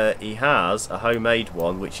have? He has a homemade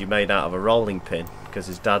one, which he made out of a rolling pin, because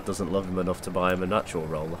his dad doesn't love him enough to buy him a natural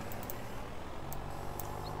roller.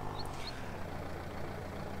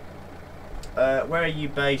 Where are you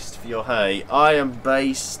based for your hay? I am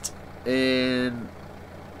based in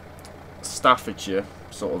Staffordshire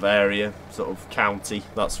sort of area, sort of county.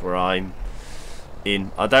 That's where I'm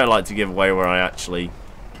in. I don't like to give away where I actually,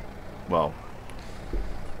 well,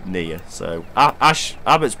 near. So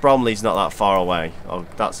Abbots Bromley's not that far away. Oh,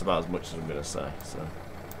 that's about as much as I'm gonna say. So,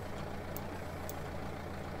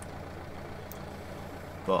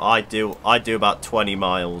 but I do about 20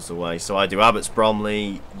 miles away. So I do Abbots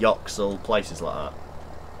Bromley, Yoxall, places like that.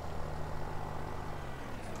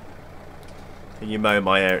 Can you mow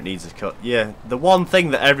my hair? It needs a cut. Yeah, the one thing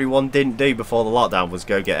that everyone didn't do before the lockdown was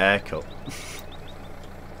go get a haircut.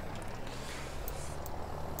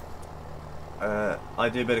 I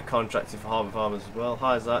do a bit of contracting for Harbour Farmers as well.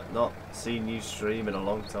 Hi, Zach. Not seen you stream in a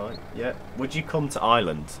long time. Yeah. Would you come to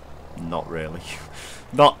Ireland? Not really.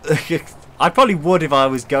 Not. I probably would if I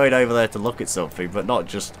was going over there to look at something, but not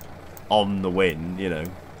just on the win, you know.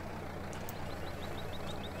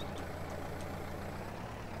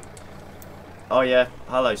 Oh yeah.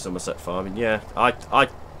 Hello, Somerset Farming. Yeah.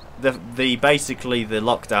 Basically the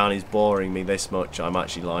lockdown is boring me this much. I'm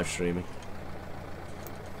actually live streaming.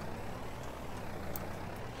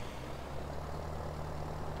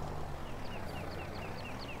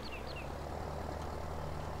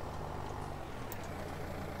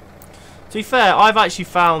 To be fair, I've actually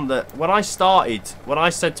found that when I said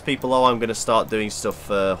to people, oh, I'm going to start doing stuff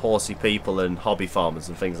for horsey people and hobby farmers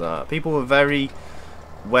and things like that, people were very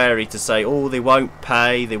wary to say, oh, they won't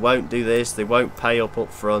pay, they won't do this, they won't pay up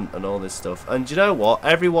front and all this stuff. And do you know what?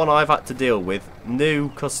 Everyone I've had to deal with, new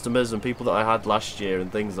customers and people that I had last year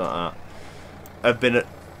and things like that, have been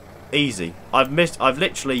easy. I've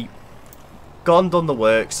literally done the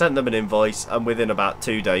work, sent them an invoice, and within about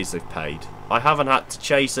 2 days they've paid. I haven't had to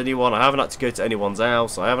chase anyone, I haven't had to go to anyone's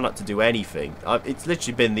house, I haven't had to do anything. It's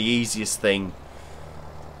literally been the easiest thing.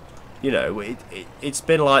 You know, it's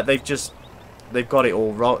been like they've got it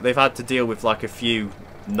all wrong. They've had to deal with like a few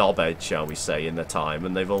knobheads, shall we say, in their time,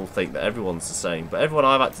 and they've all think that everyone's the same. But everyone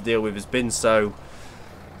I've had to deal with has been so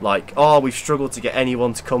like, oh, we've struggled to get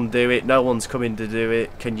anyone to come do it, no one's coming to do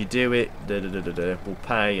it, can you do it, we'll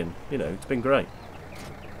pay, and you know, it's been great.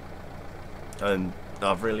 And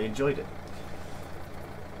I've really enjoyed it.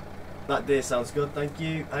 That deer sounds good, thank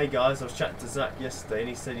you. Hey guys, I was chatting to Zach yesterday and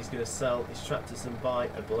he said he's going to sell his tractors and buy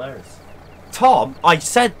a Polaris. Tom, I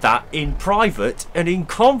said that in private and in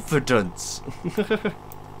confidence.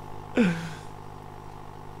 They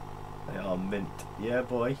are mint. Yeah,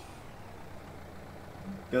 boy.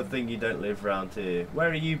 Good thing you don't live around here. Where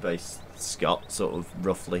are you based, Scott, sort of,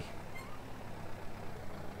 roughly?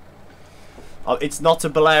 Oh, it's not a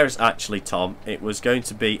Polaris, actually, Tom. It was going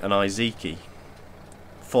to be an Izeki.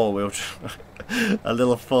 Four-wheel drive. A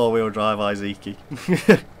little four-wheel drive Izeki.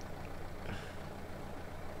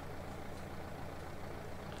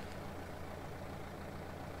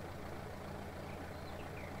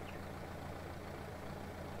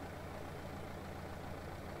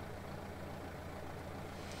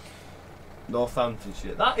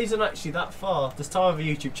 Northamptonshire. That isn't actually that far. Does Tom have a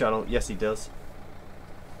YouTube channel? Yes, he does.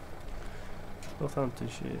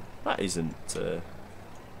 Northamptonshire. That isn't... To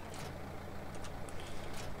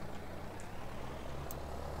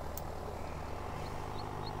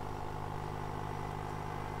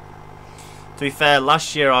be fair,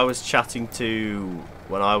 last year I was chatting to,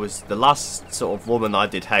 when I was the last sort of woman I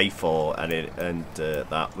did hay for, and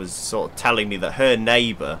that was sort of telling me that her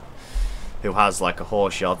neighbour, who has like a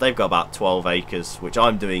horse yard, they've got about 12 acres, which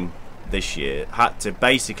I'm doing this year, had to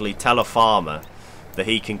basically tell a farmer that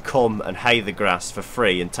he can come and hay the grass for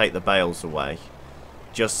free and take the bales away,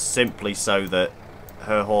 just simply so that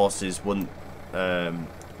her horses wouldn't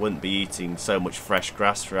be eating so much fresh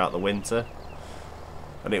grass throughout the winter.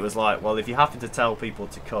 And it was like, well, if you happen to tell people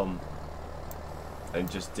to come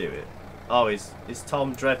and just do it. Oh, is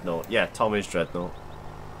Tom Dreadnought? Yeah, Tom is Dreadnought.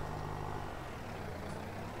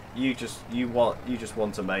 You just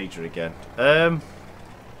want a major again. I've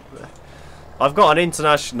got an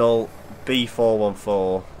international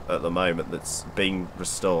B414 at the moment that's being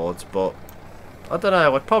restored, but I don't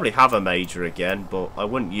know, I'd probably have a major again, but I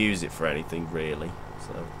wouldn't use it for anything really.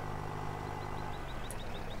 So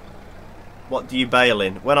what do you bail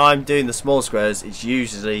in? When I'm doing the small squares, it's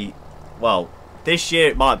usually, well, this year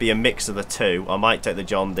it might be a mix of the two. I might take the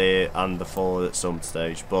John Deere and the Ford at some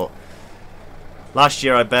stage, but last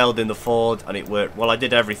year I bailed in the Ford and it worked. Well, I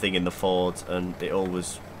did everything in the Ford and it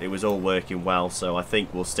was all working well, so I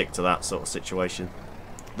think we'll stick to that sort of situation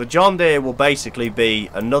the John Deere will basically be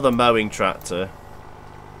another mowing tractor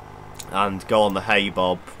and go on the hay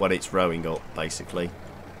bob when it's rowing up, basically.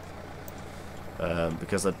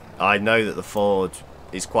 Because I know that the Ford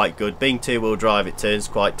is quite good. Being two-wheel drive, it turns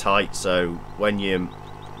quite tight, so when you're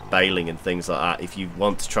baling and things like that, if you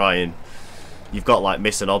want to try and you've got like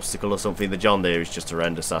miss an obstacle or something, the John Deere is just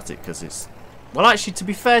horrendous at it, because it's, well, actually, to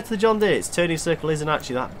be fair to the John Deere, its turning circle isn't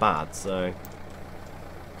actually that bad. So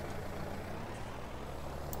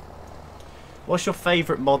what's your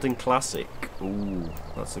favourite modern classic? Ooh,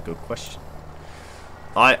 that's a good question.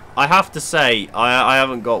 I have to say I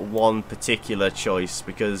haven't got one particular choice,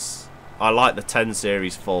 because I like the 10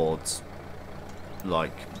 series Fords,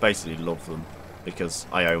 like basically love them, because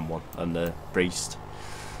I own one and the Priest.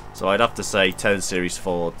 So I'd have to say 10 series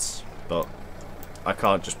Fords, but I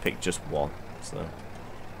can't just pick just one. So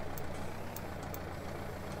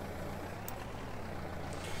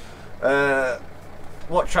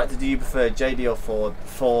what tractor do you prefer, JD or Ford?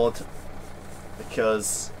 Ford,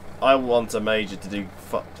 because I want a major to do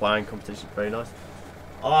ploughing competition. Very nice.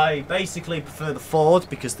 I basically prefer the Ford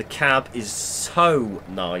because the cab is so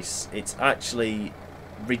nice. It's actually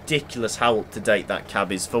ridiculous how up to date that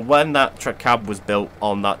cab is for when that cab was built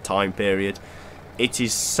on that time period. It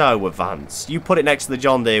is so advanced. You put it next to the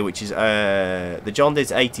John Deere, which is the John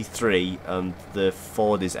Deere's 83 and the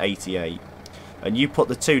Ford is 88, and you put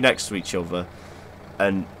the two next to each other,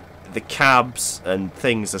 and the cabs and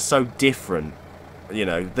things are so different. You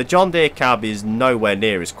know, the John Deere cab is nowhere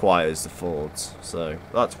near as quiet as the Ford's, so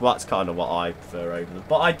that's kind of what I prefer over them.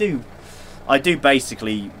 But I am going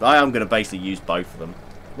to basically use both of them.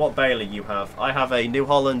 What baler you have? I have a New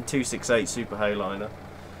Holland 268 Super Hayliner.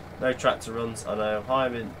 No tractor runs. I know.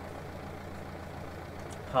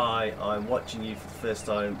 Hi, I'm watching you for the first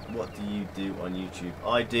time. What do you do on YouTube?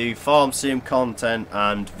 I do farm sim content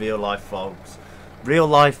and real life vlogs. Real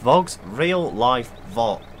life vlogs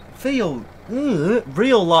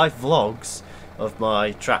of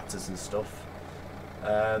my tractors and stuff.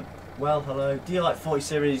 Well, hello. Do you like 40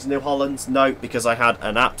 series New Hollands? No, because I had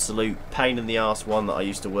an absolute pain in the arse one that I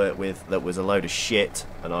used to work with that was a load of shit,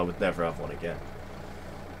 and I would never have one again.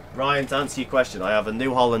 Ryan, to answer your question, I have a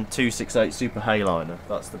New Holland 268 Super Hayliner.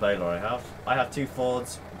 That's the baler I have. I have two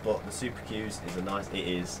Fords, but the Super Q's is a nice. It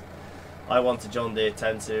is. I want a John Deere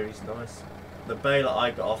 10 series. Nice. The baler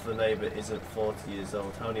I got off the neighbour isn't 40 years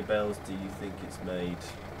old. How many bales do you think it's made?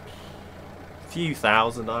 A few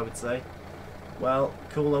thousand, I would say. Well,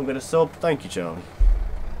 cool, I'm going to sub. Thank you, Charlie.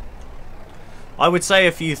 I would say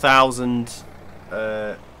a few thousand,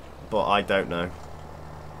 but I don't know.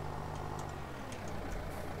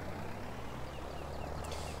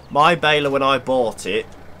 My baler, when I bought it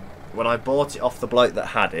off the bloke that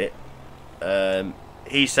had it,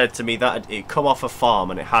 he said to me that it come off a farm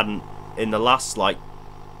and it hadn't, in the last like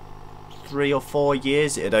 3 or 4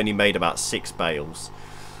 years, it had only made about 6 bales.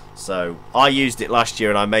 So I used it last year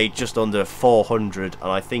and I made just under 400,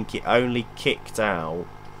 and I think it only kicked out.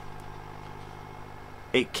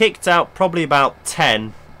 It kicked out probably about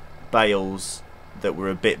 10 bales that were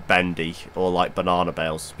a bit bendy, or like banana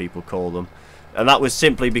bales as people call them. And that was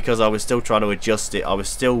simply because I was still trying to adjust it. I was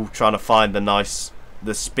still trying to find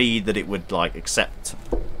the speed that it would like accept.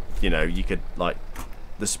 You know, you could like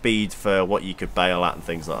the speed for what you could bale at and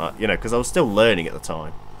things like that. You know, because I was still learning at the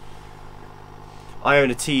time. I own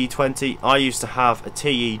a TE20. I used to have a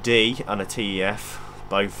TED and a TEF,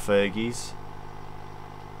 both Fergies.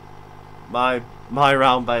 My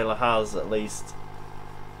round baler has at least.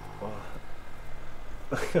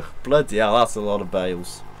 Bloody hell, that's a lot of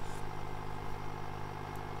bales.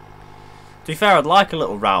 To be fair, I'd like a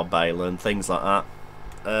little round baler and things like that.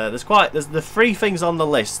 There's the 3 things on the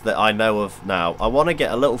list that I know of now. I want to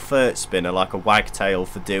get a little fert spinner, like a wagtail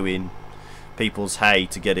for doing people's hay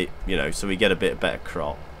to get it, you know, so we get a bit better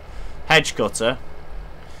crop. Hedge cutter,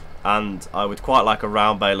 and I would quite like a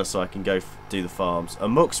round baler so I can go do the farms. A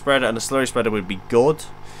muck spreader and a slurry spreader would be good,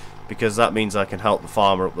 because that means I can help the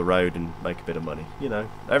farmer up the road and make a bit of money. You know,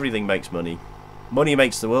 everything makes money. Money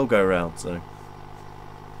makes the world go round, so.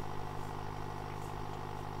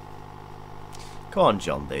 Go on,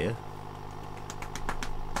 John Deere.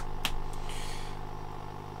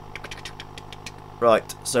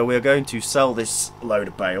 Right, so we're going to sell this load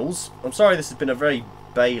of bales. I'm sorry this has been a very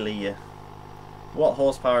Bailey. What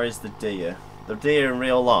horsepower is the Deere? The Deere in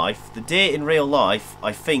real life? The Deere in real life,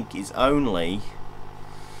 I think, is only...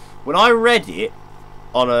 When I read it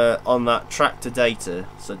on that tractor data,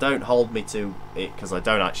 so don't hold me to it because I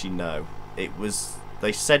don't actually know. It was...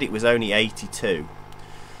 They said it was only 82.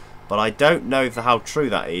 But I don't know how true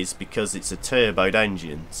that is because it's a turboed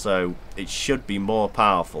engine, so it should be more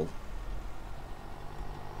powerful.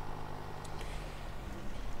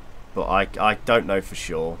 but I don't know for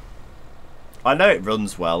sure. I know it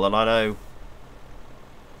runs well, and I know.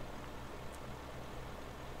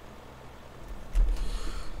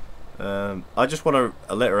 I just want to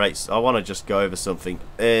alliterate. I want to just go over something.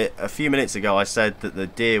 A few minutes ago, I said that the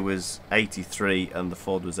Deer was 83 and the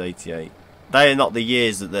Ford was 88. They are not the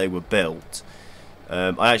years that they were built.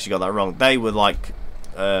 I actually got that wrong. They were like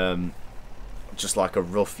just like a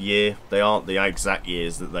rough year. They aren't the exact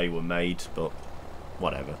years that they were made, but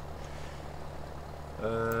whatever.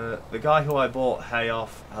 The guy who I bought hay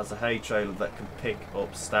off has a hay trailer that can pick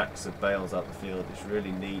up stacks of bales out the field. It's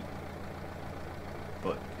really neat,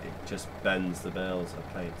 but it just bends the bales.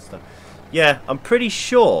 Okay, stuff. Yeah, I'm pretty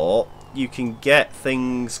sure you can get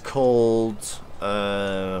things called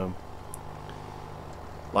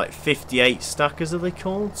like 58 stackers, are they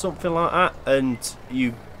called? Something like that. And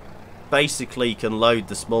you basically can load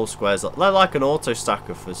the small squares. They're like an auto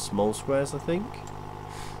stacker for small squares, I think.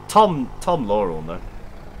 Tom Laurel, no.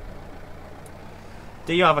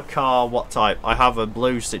 Do you have a car? What type? I have a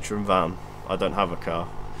blue Citroen van. I don't have a car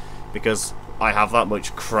because I have that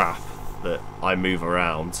much crap that I move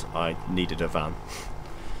around. I needed a van,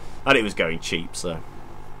 and it was going cheap, so.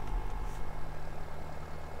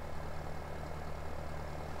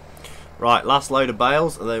 Right, last load of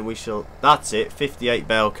bales, and then we shall. That's it. 58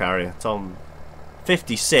 bale carrier. Tom,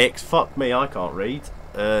 56. Fuck me, I can't read.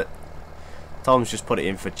 Tom's just put it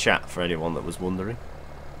in for chat for anyone that was wondering.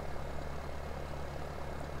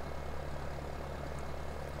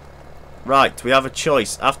 Right, we have a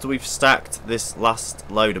choice. After we've stacked this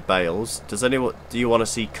last load of bales, do you want to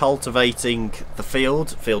see cultivating the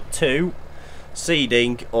field 2,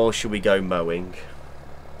 seeding, or should we go mowing?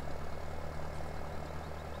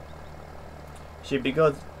 She'd be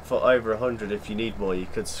good for over 100. If you need more, you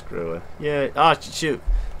could screw her. Yeah, shoot.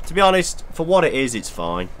 To be honest, for what it is, it's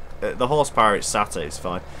fine. The horsepower it's sat at is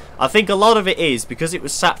fine. I think a lot of it is because it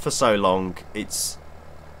was sat for so long. It's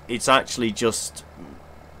actually just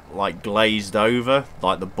like glazed over.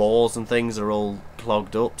 Like the bores and things are all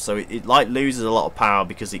clogged up, so it like loses a lot of power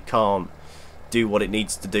because it can't do what it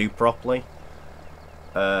needs to do properly.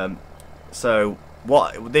 So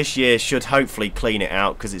what this year should hopefully clean it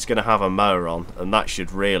out because it's going to have a mower on, and that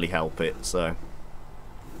should really help it. So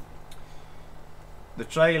the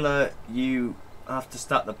trailer, you have to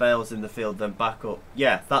stack the bales in the field, then back up.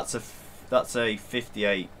 Yeah, that's a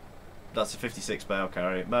 58. That's a 56 bale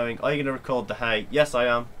carrier. Mowing. Are you going to record the hay? Yes, I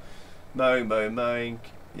am. Mowing.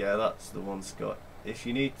 Yeah, that's the one, Scott. If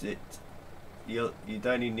you need it, you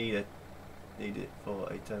don't even need it for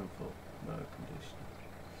a 10-foot mower conditioner.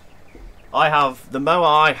 I have the mower.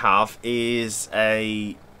 I have is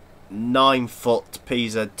a 9-foot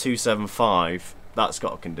PZ 275. That's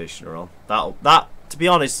got a conditioner on. That. To be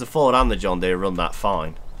honest, the Ford and the John Deere run that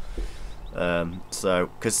fine. So,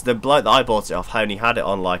 because the bloke that I bought it off only had it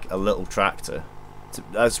on like a little tractor.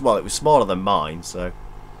 As well, it was smaller than mine. So,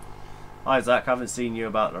 hi Zach, haven't seen you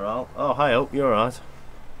about in a while. Oh, hi, Hope, you're alright.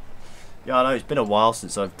 Yeah, I know it's been a while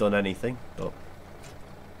since I've done anything, but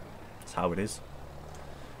that's how it is.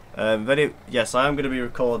 Yes, I am going to be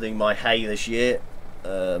recording my hay this year.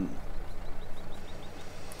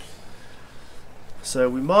 So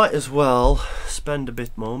we might as well spend a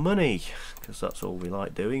bit more money, because that's all we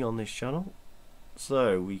like doing on this channel.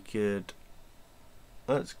 So we could,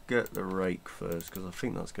 let's get the rake first, because I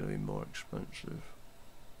think that's going to be more expensive.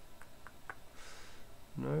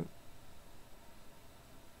 No.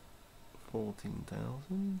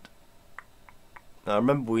 14,000. Now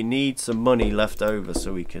remember, we need some money left over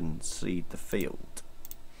so we can seed the field.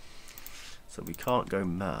 So we can't go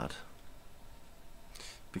mad.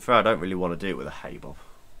 To be fair, I don't really want to do it with a hay bob.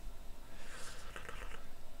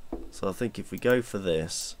 So I think if we go for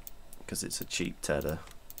this, because it's a cheap tedder,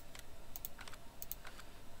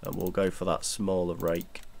 and we'll go for that smaller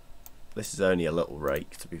rake. This is only a little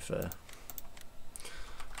rake, to be fair.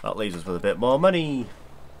 That leaves us with a bit more money.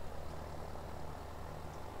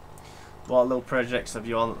 What little projects have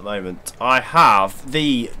you on at the moment? I have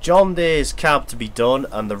the John Deere's cab to be done,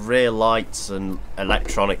 and the rear lights and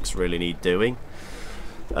electronics really need doing.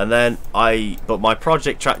 And then but my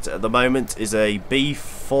project tractor at the moment is a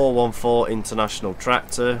B414 International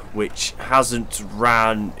tractor, which hasn't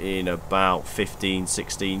ran in about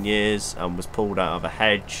 15-16 years and was pulled out of a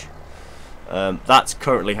hedge. That's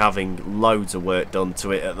currently having loads of work done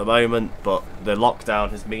to it at the moment, but the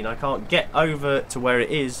lockdown has meant I can't get over to where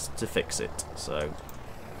it is to fix it. So,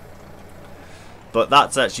 but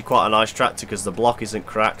that's actually quite a nice tractor because the block isn't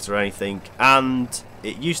cracked or anything, and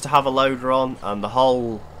it used to have a loader on, and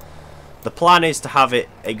the plan is to have it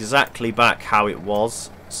exactly back how it was.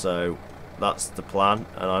 So that's the plan,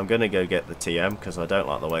 and I'm gonna go get the TM because I don't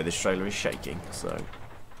like the way this trailer is shaking. So,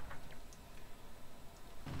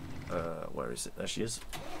 where is it? There she is.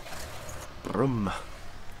 Brum.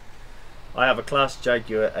 I have a class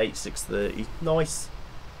Jaguar 8630. Nice.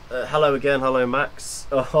 Hello again. Hello, Max.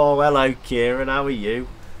 Oh, hello, Kieran. How are you?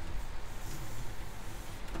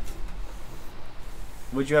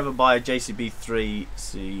 Would you ever buy a JCB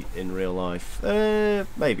 3C in real life?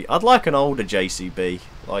 Maybe. I'd like an older JCB.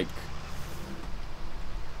 Like,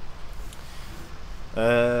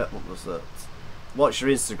 what was that? What's your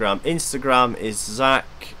Instagram? Instagram is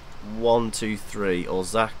Zach123 or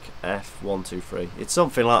ZachF123. It's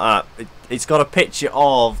something like that. It's got a picture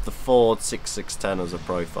of the Ford 6610 as a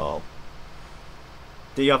profile.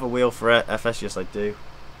 Do you have a wheel for FS? Yes, I do.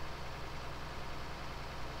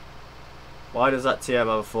 Why does that TM have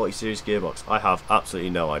a 40 series gearbox? I have absolutely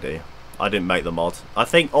no idea. I didn't make the mod. I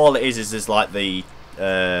think all it is like the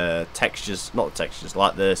textures, not textures,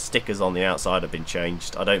 like the stickers on the outside have been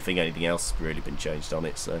changed. I don't think anything else has really been changed on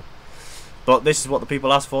it. So, but this is what the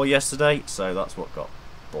people asked for yesterday, so that's what got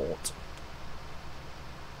bought.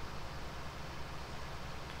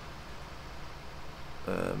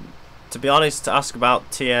 To be honest, to ask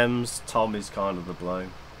about TMs, Tom is kind of the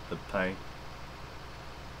pain.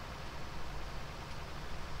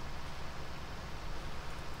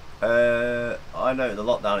 I know the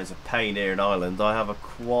lockdown is a pain here in Ireland. I have a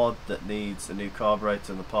quad that needs a new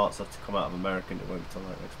carburetor and the parts have to come out of America and it won't be till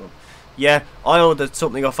like next month. Yeah, I ordered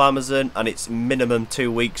something off Amazon and it's minimum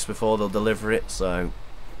 2 weeks before they'll deliver it, so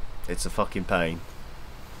it's a fucking pain.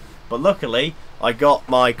 But luckily, I got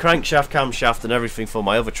my crankshaft, camshaft and everything for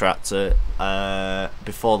my other tractor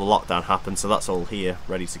before the lockdown happened, so that's all here,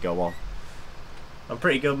 ready to go on. I'm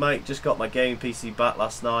pretty good, mate. Just got my gaming PC back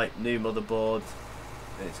last night, new motherboard.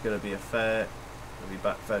 It's going to be a fair. It'll be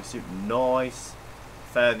back fairly soon. Nice.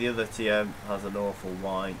 Fair, the other TM has an awful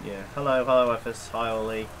whine. Yeah. Hello FS. Hi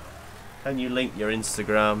Ollie. Can you link your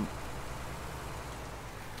Instagram?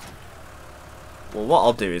 Well, what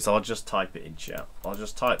I'll do is I'll just type it in chat. I'll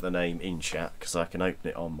just type the name in chat because I can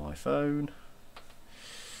open it on my phone.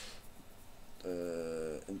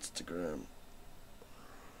 Instagram.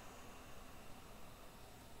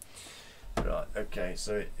 Right, okay,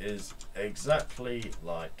 so it is exactly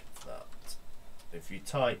like that. If you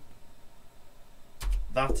type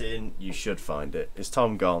that in, you should find it. Is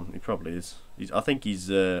Tom gone? He probably is. I think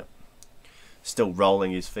he's still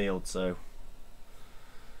rolling his field, so.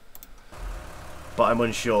 But I'm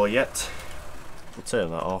unsure yet. We'll turn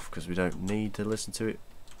that off because we don't need to listen to it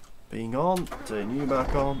being on. Turn you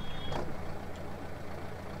back on.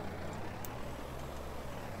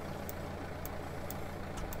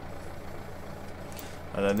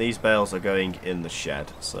 And then these bales are going in the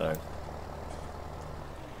shed, so.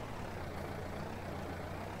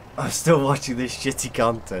 I'm still watching this shitty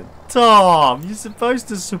content. Tom, you're supposed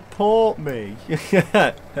to support me.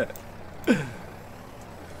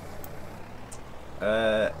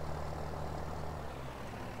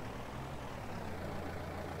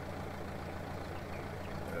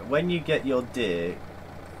 When you get your deer,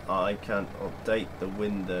 I can update the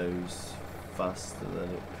Windows faster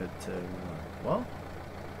than it could turn on. What?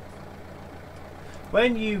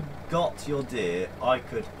 When you got your deer, I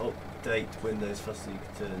could update Windows faster than you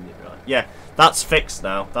could turn it right. Yeah, that's fixed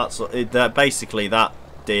now. That's basically that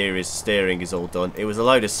deer steering is all done. It was a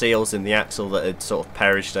load of seals in the axle that had sort of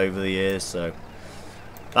perished over the years, so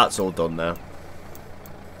that's all done now.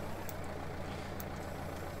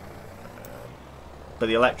 But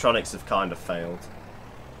the electronics have kind of failed.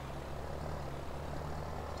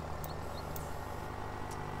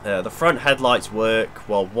 The front headlights work.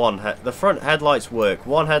 Well, the front headlights work.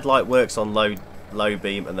 One headlight works on low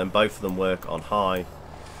beam, and then both of them work on high.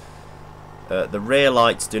 The rear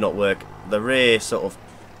lights do not work. The rear sort of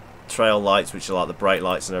trail lights, which are like the brake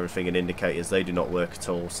lights and everything, and indicators, they do not work at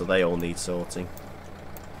all. So they all need sorting,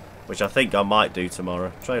 which I think I might do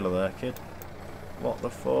tomorrow. Trailer there, kid. What the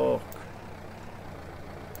fuck?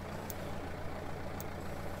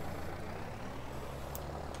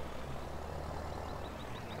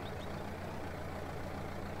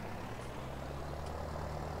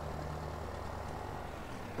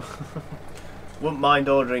 Wouldn't mind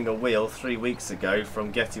ordering a wheel 3 weeks ago from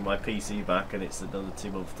getting my PC back, and it's another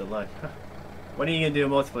 2 month delay. When are you going to do a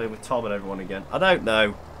multiplayer with Tom and everyone again? I don't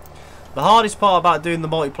know. The hardest part about doing the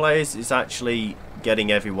multiplayers is actually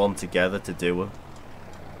getting everyone together to do them.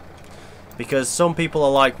 Because some people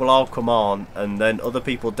are like, well, I'll come on, and then other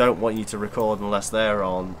people don't want you to record unless they're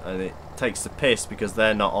on, and it takes the piss because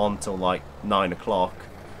they're not on till like 9 o'clock.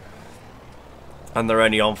 And they're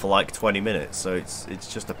only on for like 20 minutes, so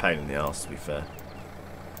it's just a pain in the arse, to be fair.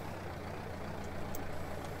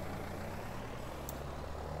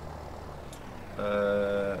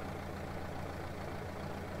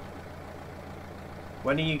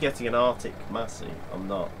 When are you getting an Arctic Massey? I'm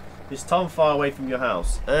not. Is Tom far away from your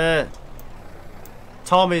house?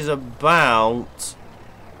 Tom is about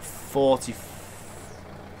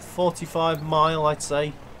 45 mile, I'd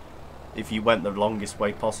say, if you went the longest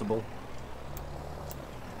way possible.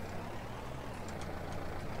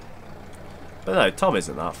 But no, Tom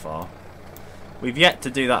isn't that far. We've yet to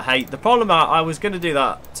do that hay. The problem, I was going to do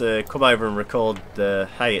that to come over and record the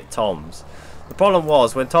hay at Tom's. The problem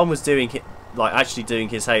was when Tom was doing actually doing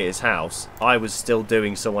his hay at his house, I was still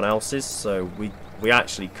doing someone else's, so we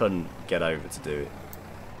actually couldn't get over to do it.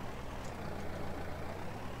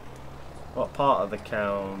 What part of the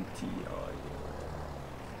county are you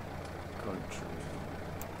in? Country.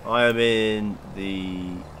 I am in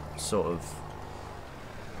the sort of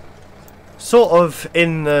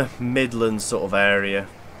in the Midlands sort of area.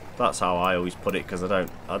 That's how I always put it, because I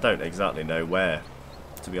don't exactly know where,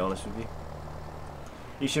 to be honest with you.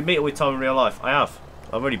 You should meet up with Tom in real life. I have.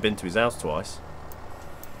 I've already been to his house twice.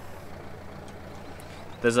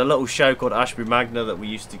 There's a little show called Ashbury Magna that we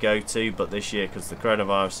used to go to, but this year, because the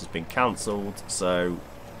coronavirus has been cancelled, so...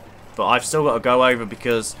 But I've still got to go over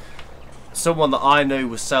because someone that I knew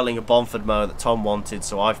was selling a Bomford mower that Tom wanted,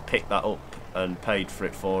 so I've picked that up and paid for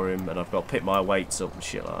it for him, and I've got to pick my weights up and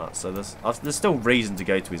shit like that. So there's still reason to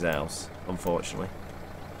go to his house, unfortunately.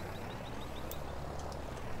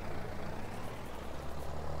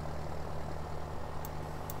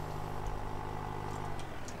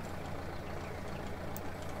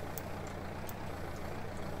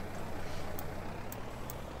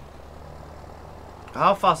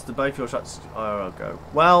 How fast do both your tractors go?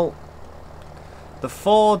 Well, the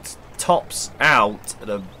Ford tops out at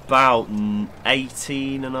about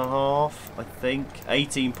 18 and a half, I think,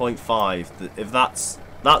 18.5. If that's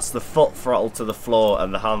the foot throttle to the floor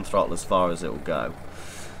and the hand throttle as far as it will go.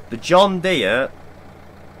 The John Deere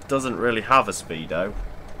doesn't really have a speedo,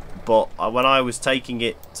 but when I was taking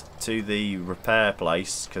it to the repair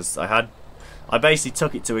place, because I basically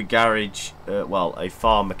took it to a garage, well, a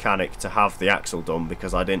farm mechanic, to have the axle done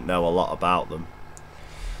because I didn't know a lot about them.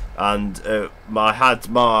 And I had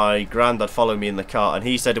my granddad follow me in the car, and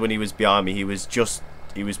he said when he was behind me, he was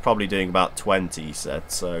probably doing about 20, he said.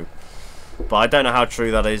 So, but I don't know how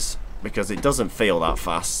true that is because it doesn't feel that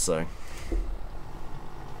fast. So,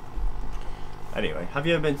 anyway, have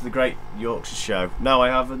you ever been to the Great Yorkshire Show? No, I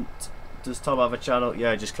haven't. Does Tom have a channel?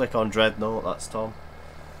 Yeah, just click on Dreadnought. That's Tom.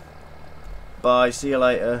 Bye, see you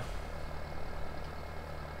later.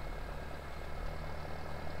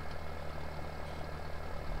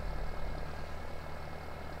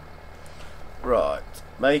 Right,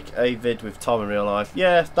 make a vid with Tom in real life.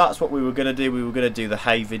 Yeah, that's what we were going to do. We were going to do the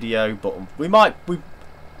hay video, but we might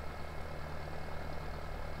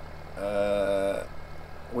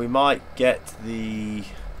get the...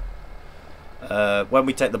 when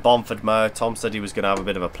we take the Bomford mower, Tom said he was going to have a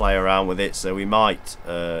bit of a play around with it, so we might...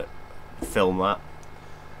 film that.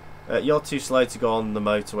 You're too slow to go on the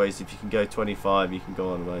motorways. If you can go 25, you can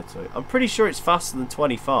go on the motorway. I'm pretty sure it's faster than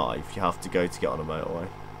 25 you have to go to get on a motorway.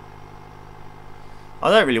 I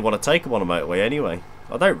don't really want to take them on a motorway anyway.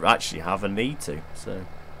 I don't actually have a need to, so...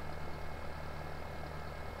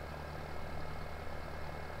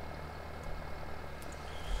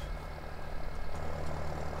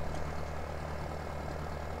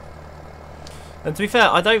 And to be fair,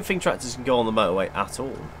 I don't think tractors can go on the motorway at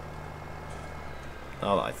all.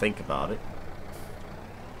 Now that I think about it.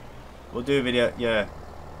 We'll do a video, yeah.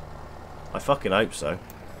 I fucking hope so.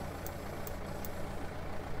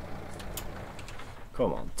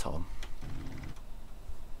 Come on, Tom.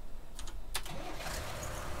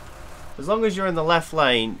 As long as you're in the left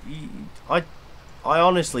lane, I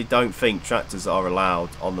honestly don't think tractors are allowed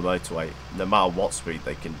on the motorway, no matter what speed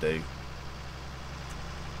they can do.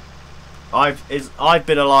 I've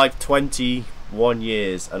been alive 21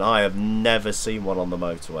 years and I have never seen one on the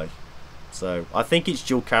motorway. So I think it's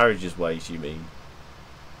dual carriages ways you mean.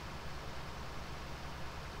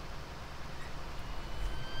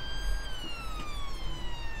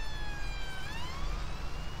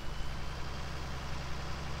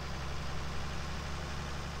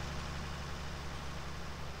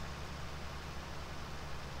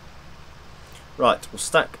 Right, we'll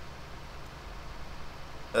stack.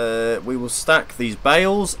 We will stack these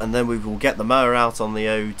bales and then we will get the mower out on the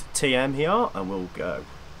old TM here and we'll go.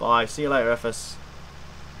 Bye, see you later, FS.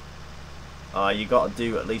 You got to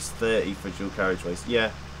do at least 30 for dual carriageways. Yeah.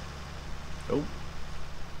 Oh.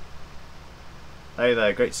 Hey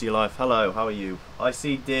there, great to see you live. Hello, how are you? I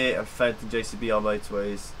see deer and fed and JCB on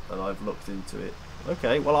motorways and I've looked into it.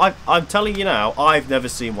 Okay, well I'm telling you now, I've never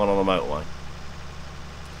seen one on a motorway.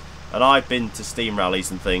 And I've been to steam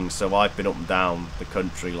rallies and things, so I've been up and down the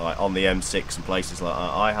country, like on the M6 and places like that.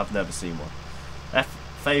 I have never seen one.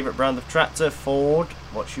 Favourite brand of tractor? Ford.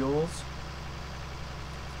 What's yours?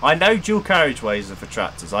 I know dual carriageways are for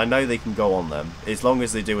tractors. I know they can go on them. As long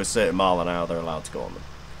as they do a certain mile an hour, they're allowed to go on them.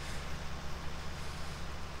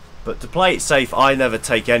 But to play it safe, I never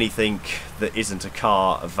take anything that isn't a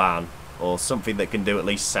car, a van, or something that can do at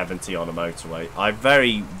least 70 on a motorway. I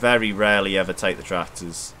very, very rarely ever take the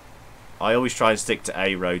tractors. I always try and stick to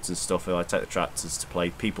A roads and stuff if I take the tractors to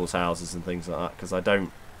play people's houses and things like that, because I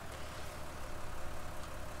don't...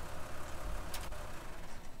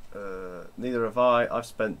 neither have I. I've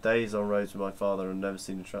spent days on roads with my father and never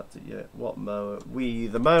seen a tractor yet. What mower?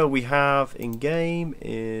 The mower we have in game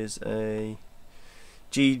is a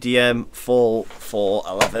GDM Fall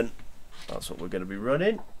 411. That's what we're going to be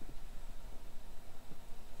running.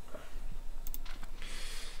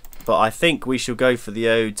 But I think we shall go for the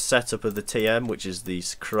old setup of the TM, which is the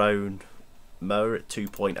Crone mower at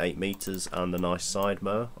 2.8 meters and the nice side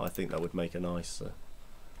mower. I think that would make a nice.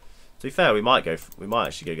 To be fair, we might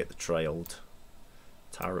actually go get the trailed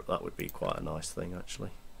Tarot. That would be quite a nice thing, actually.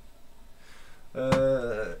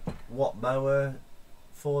 What mower?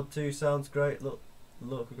 Ford 2 sounds great. Look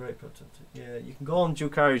a great prototype. Yeah, you can go on dual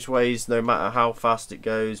carriageways no matter how fast it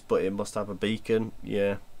goes, but it must have a beacon.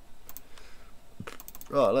 Yeah.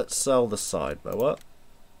 Right, let's sell the side mower.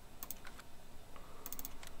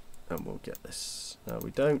 And we'll get this. Now we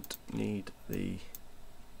don't need the...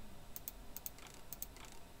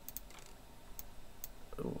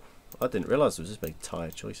 Oh, I didn't realise there was this many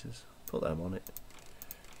tyre choices. Put them on it.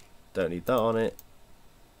 Don't need that on it.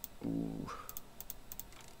 Ooh.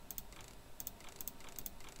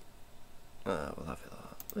 We'll have it like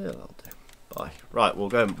that. Yeah, that'll do. Bye. Right,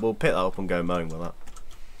 we'll pick that up and go mowing with that.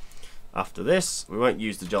 After this, we won't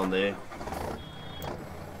use the John Deere.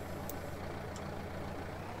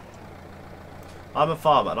 I'm a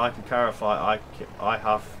farmer and I can clarify I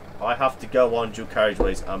have to go on dual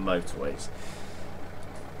carriageways and motorways.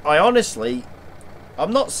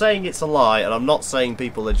 I'm not saying it's a lie, and I'm not saying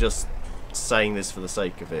people are just saying this for the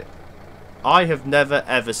sake of it. I have never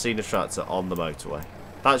ever seen a tractor on the motorway.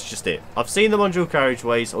 That's just it. I've seen them on dual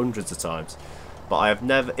carriageways hundreds of times, but I have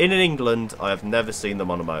never, in England, I have never seen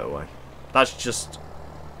them on a motorway. That's just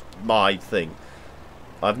my thing.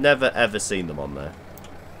 I've never ever seen them on there.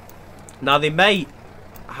 Now they may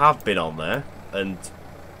have been on there, and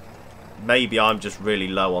maybe I'm just really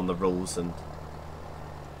low on the rules, and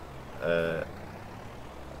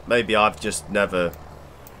maybe I've just never,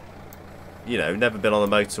 never been on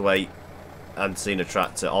the motorway and seen a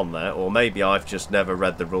tractor on there, or maybe I've just never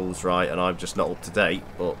read the rules right and I'm just not up to date,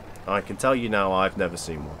 but I can tell you now I've never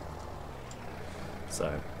seen one.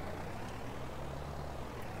 So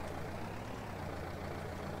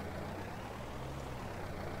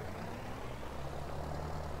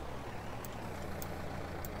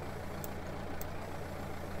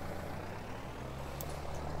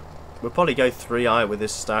we'll probably go 3i with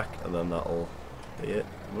this stack, and then that'll be it.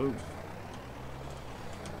 Woo.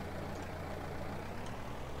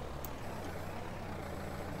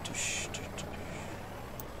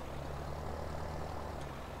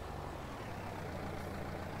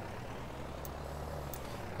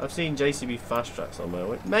 I've seen JCB fast tracks on my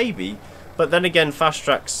way. Maybe, but then again, fast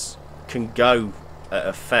tracks can go at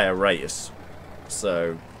a fair rate,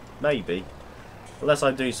 so maybe, unless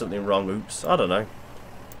I'm doing something wrong. Oops, I don't know.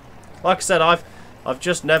 Like I said, I've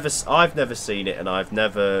never seen it, and I've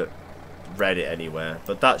never read it anywhere.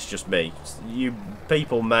 But that's just me. You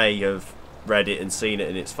people may have read it and seen it,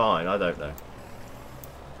 and it's fine. I don't know.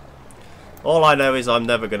 All I know is I'm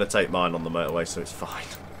never going to take mine on the motorway, so it's fine,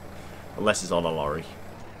 unless it's on a lorry.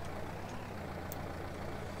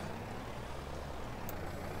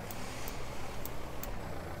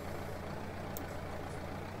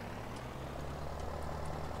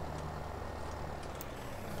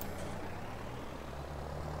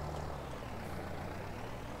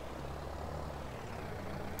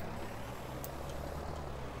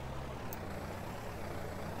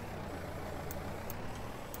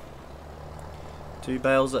 Two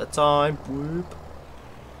bales at a time. Whoop.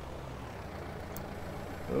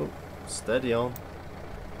 Oh, steady on.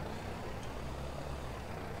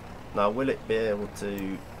 Now, will it be able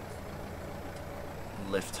to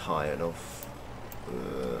lift high enough?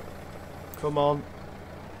 Come on.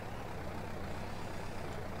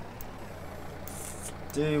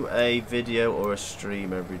 Do a video or a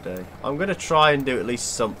stream every day. I'm going to try and do at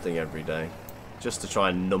least something every day, just to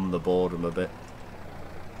try and numb the boredom a bit.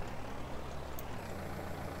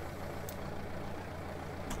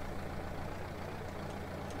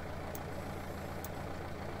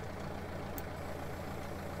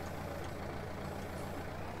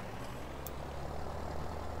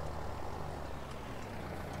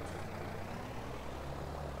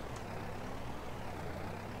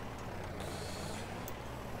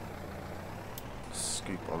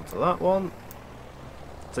 scoop onto that one.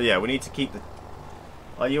 So yeah, we need to keep the...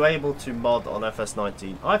 Are you able to mod on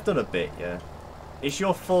Fs19? I've done a bit, yeah. Is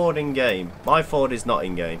your Ford in-game? My Ford is not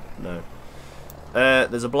in-game, no.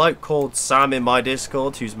 There's a bloke called Sam in my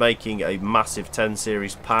Discord who's making a massive 10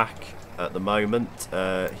 series pack at the moment.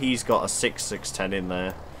 He's got a 6610 in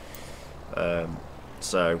there.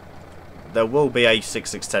 So there will be a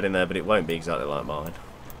 6610 in there, but it won't be exactly like mine.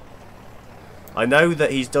 I know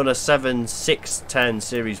that he's done a 7610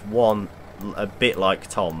 series 1 a bit like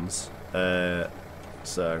Tom's.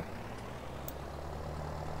 So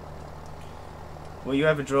will you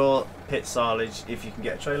ever draw pit silage if you can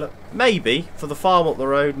get a trailer? Maybe. For the farm up the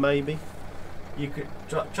road, maybe. You could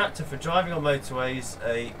tractor for driving on motorways,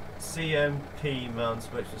 a CMP mount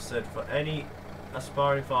which was said for any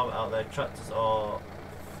aspiring farmer out there, tractors are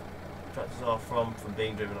from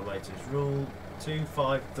being driven on motorways. Rule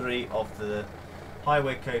 253 of the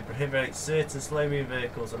Highway Code prohibits certain slow-moving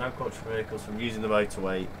vehicles and agricultural vehicles from using the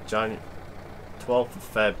motorway. January 12th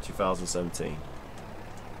of Feb 2017.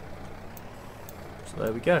 So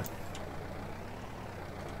there we go.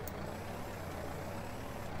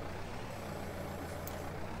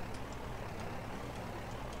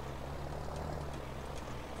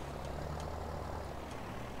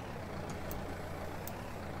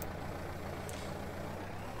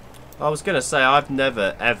 I was going to say, I've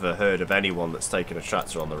never ever heard of anyone that's taken a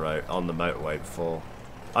tractor on the road, on the motorway before.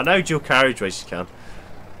 I know dual carriageways you can.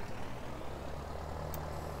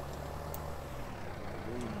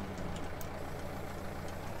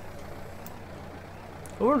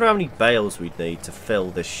 I wonder how many bales we'd need to fill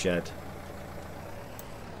this shed.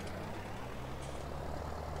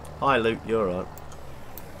 Hi Luke, you're alright.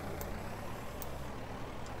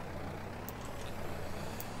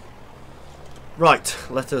 Right,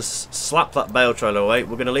 let us slap that bale trailer away.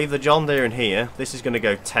 We're going to leave the John Deere in here. This is going to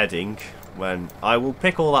go tedding when I will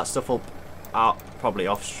pick all that stuff up out, probably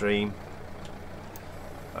off stream,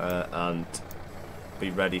 and be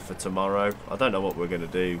ready for tomorrow. I don't know what we're going to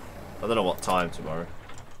do. I don't know what time tomorrow.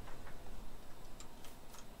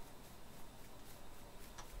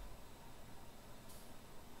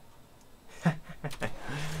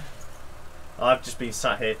 I've just been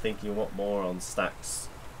sat here thinking what more on stacks.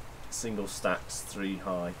 Single stacks 3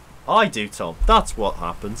 high. I do, Tom. That's what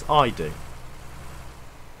happens. I do.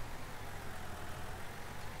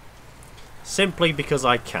 Simply because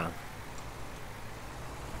I can.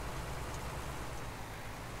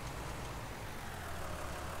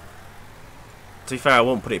 To be fair, I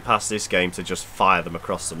won't put it past this game to just fire them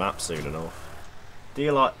across the map soon enough. Do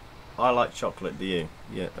you like... I like chocolate, do you?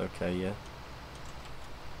 Yeah, okay, yeah.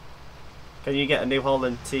 Can you get a New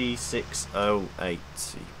Holland T608,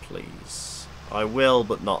 please? I will,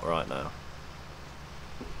 but not right now.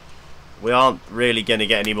 We aren't really going to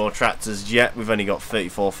get any more tractors yet. We've only got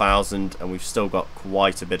 34,000 and we've still got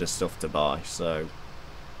quite a bit of stuff to buy. So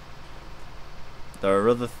there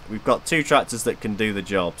are we've got 2 tractors that can do the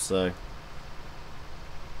job. So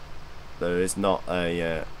there is not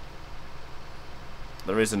a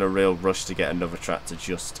there isn't a real rush to get another tractor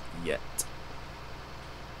just yet.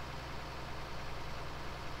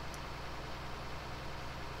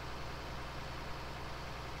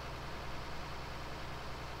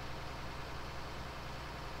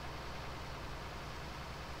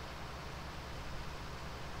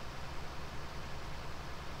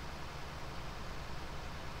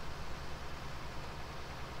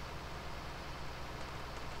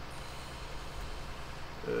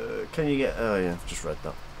 Can you get... Oh yeah, I've just read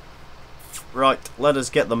that. Right, let us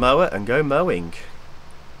get the mower and go mowing.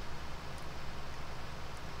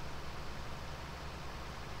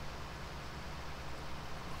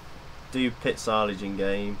 Do pit silage in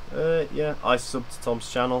game. Yeah, I subbed to Tom's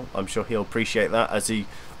channel. I'm sure he'll appreciate that as he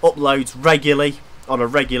uploads regularly on a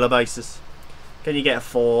regular basis. Can you get a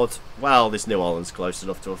Ford? Well, this New Holland's close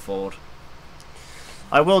enough to a Ford.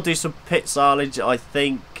 I will do some pit silage, I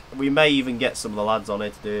think. We may even get some of the lads on here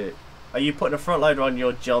to do it. Are you putting a front loader on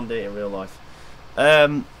your John Deere in real life?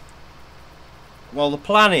 Well, the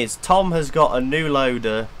plan is Tom has got a new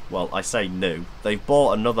loader. Well, I say new. They've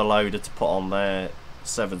bought another loader to put on their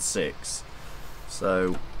 7.6.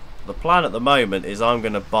 So the plan at the moment is I'm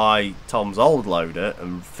going to buy Tom's old loader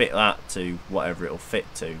and fit that to whatever it'll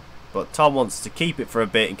fit to. But Tom wants to keep it for a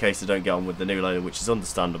bit in case they don't get on with the new loader, which is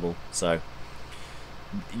understandable. So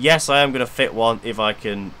yes, I am going to fit one if I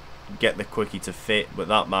can get the quickie to fit, but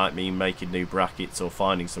that might mean making new brackets or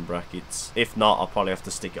finding some brackets. If not, I'll probably have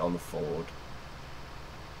to stick it on the Ford.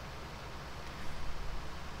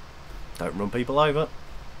 Don't run people over.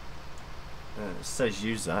 It says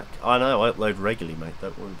you, Zach. I know, I upload regularly, mate.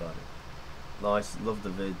 Don't worry about it. Nice, love the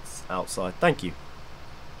vids outside. Thank you.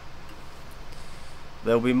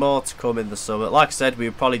 There'll be more to come in the summer. Like I said,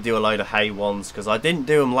 we'll probably do a load of hay ones, because I didn't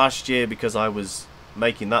do them last year because I was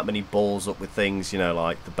making that many balls up with things, you know,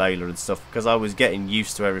 like the baler and stuff, because I was getting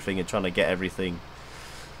used to everything and trying to get everything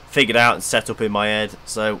figured out and set up in my head.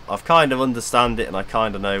 So I've kind of understand it, and I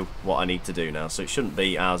kind of know what I need to do now, so it shouldn't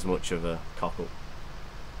be as much of a cock-up.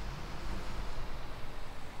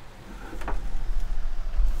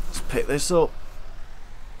 Let's pick this up.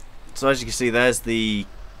 So as you can see, there's the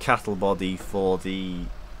cattle body for the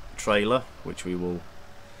trailer, which we will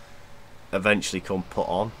eventually come put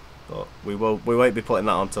on, but we won't be putting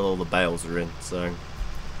that on until all the bales are in. So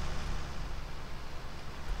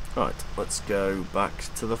right, let's go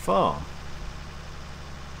back to the farm.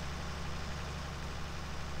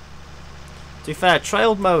 To be fair,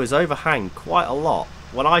 trailed mowers overhang quite a lot.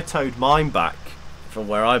 When I towed mine back from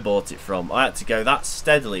where I bought it from, I had to go that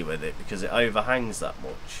steadily with it because it overhangs that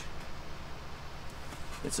much.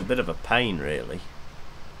 It's a bit of a pain, really.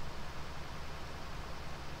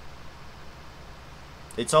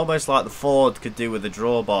 It's almost like the Ford could do with a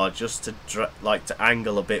drawbar, just to to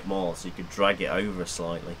angle a bit more, so you could drag it over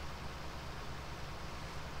slightly.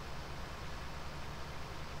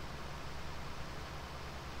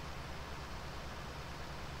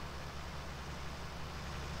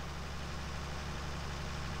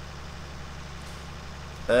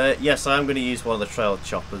 Yes, I am going to use one of the trail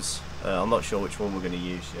choppers. I'm not sure which one we're going to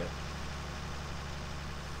use yet.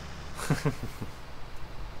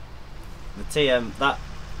 The TM, that...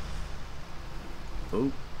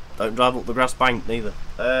 Ooh, don't drive up the grass bank neither.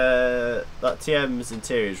 That TM's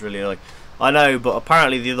interior is really annoying. I know, but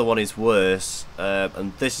apparently the other one is worse.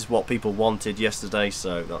 And this is what people wanted yesterday,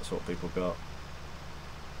 so that's what people got.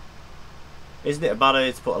 Isn't it a bad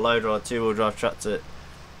idea to put a loader on a two-wheel drive tractor?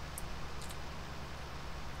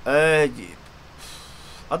 I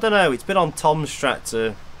don't know, it's been on Tom's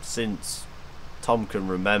tractor since Tom can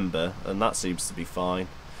remember, and that seems to be fine.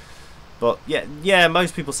 But yeah,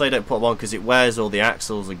 most people say don't put them on because it wears all the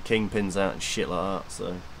axles and kingpins out and shit like that,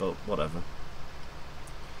 so, but whatever.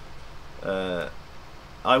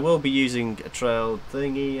 I will be using a trail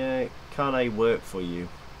thingy. Can I work for you?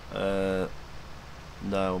 No,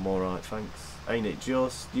 I'm alright, thanks. Ain't it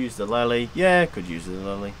just? Use the lally. Yeah, could use the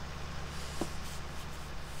lally.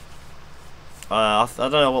 I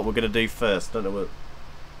don't know what we're going to do first. I don't know what...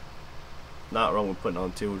 Not wrong with putting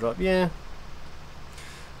on two-wheel drive. Yeah.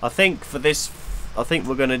 I think for this... I think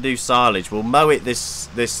we're going to do silage. We'll mow it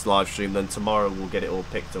this live stream, then tomorrow we'll get it all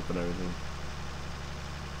picked up and everything.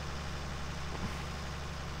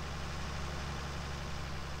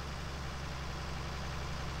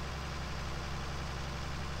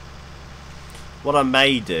 What I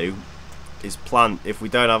may do is plant, if we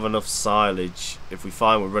don't have enough silage, if we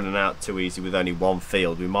find we're running out too easy with only one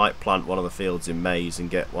field, we might plant one of the fields in maize and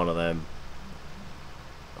get one of them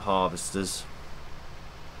harvesters.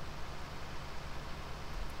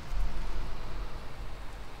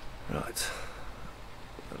 Right,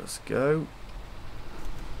 let us go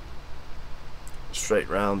straight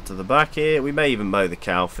round to the back here. We may even mow the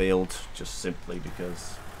cow field, just simply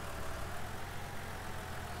because,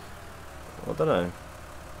 I don't know.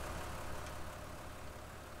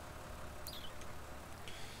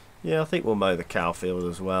 Yeah, I think we'll mow the cow field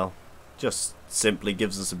as well. Just simply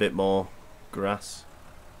gives us a bit more grass.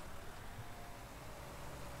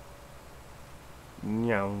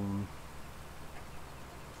 Meow.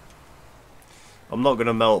 I'm not going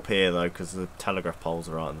to mow up here though, because the telegraph poles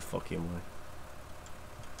are right in the fucking way.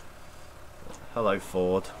 Hello,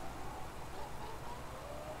 Ford.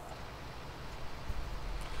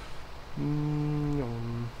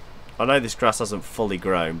 I know this grass hasn't fully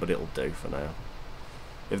grown, but it'll do for now.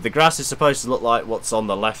 If the grass is supposed to look like what's on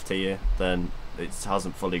the left here, then it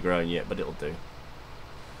hasn't fully grown yet, but it'll do.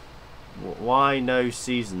 Why no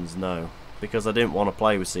seasons? No. Because I didn't want to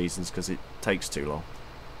play with seasons because it takes too long.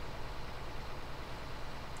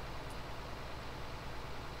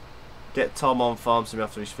 Get Tom on farm sim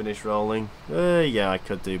after he's finished rolling. Yeah, I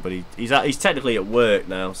could do, but he's technically at work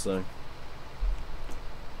now, so.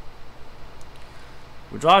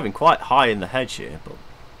 We're driving quite high in the hedge here, but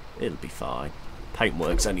it'll be fine.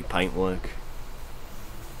 Paintwork's only paintwork.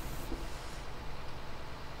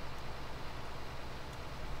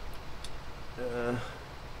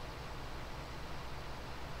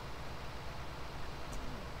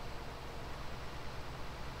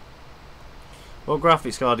 What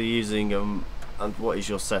graphics card are you using, and what is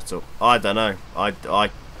your setup? I don't know. I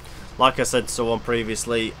like I said to someone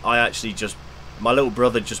previously, I actually just, my little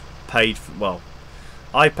brother just paid for, well,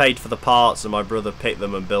 I paid for the parts and my brother picked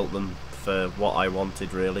them and built them for what I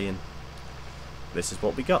wanted really, and this is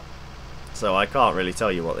what we got. So I can't really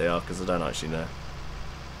tell you what they are because I don't actually know.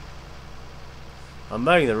 I'm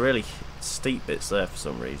mowing the really steep bits there for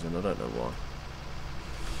some reason. I don't know why.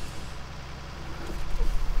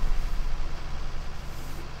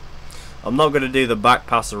 I'm not going to do the back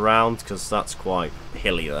pass around because that's quite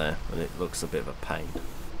hilly there and it looks a bit of a pain.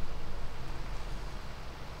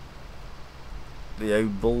 The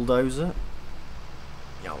old bulldozer.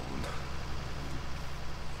 Yawn.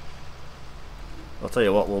 I'll tell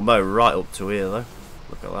you what, we'll mow right up to here though.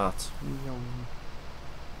 Look at that.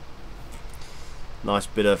 Nice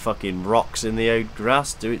bit of fucking rocks in the old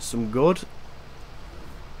grass, do it some good.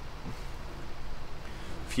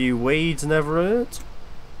 Few weeds never hurt.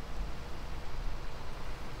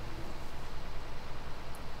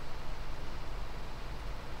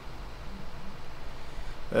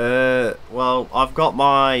 Well, I've got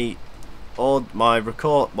my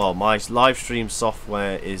live stream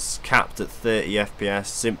software is capped at 30 FPS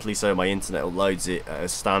simply so my internet uploads it at a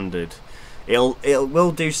standard. It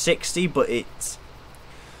will do 60, but it's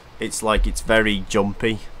very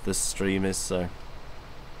jumpy, the stream is, so.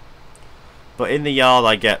 But in the yard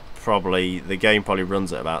I get the game probably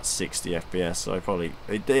runs at about 60 FPS, so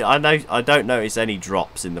I don't notice any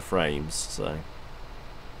drops in the frames, so.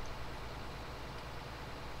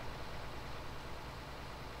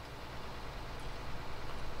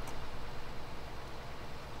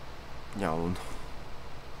 Yawn.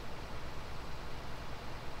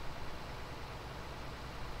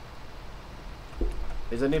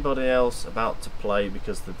 Is anybody else about to play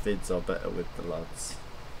because the vids are better with the lads?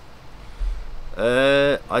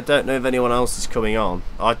 I don't know if anyone else is coming on.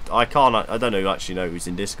 I don't actually know who's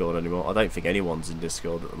in Discord anymore. I don't think anyone's in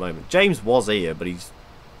Discord at the moment. James was here, but he's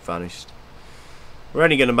vanished. We're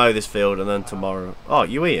only going to mow this field and then tomorrow. Oh,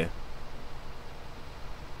 you here?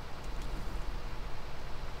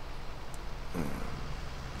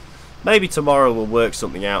 Maybe tomorrow we'll work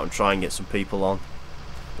something out and try and get some people on.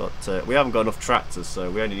 But we haven't got enough tractors, so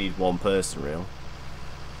we only need one person, really.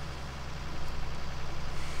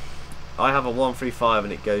 I have a 135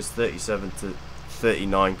 and it goes 37 to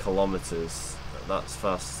 39 kilometers. That's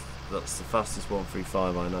fast. That's the fastest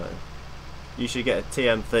 135 I know. You should get a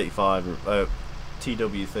TM35,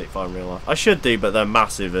 TW35 in real life. I should do, but they're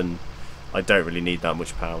massive and I don't really need that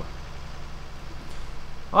much power.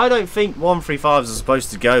 I don't think 135s are supposed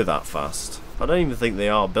to go that fast. I don't even think they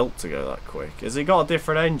are built to go that quick. Has it got a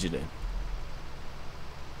different engine in?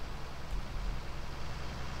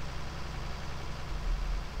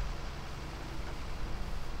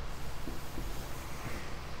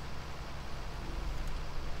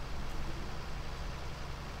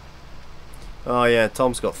 Oh yeah,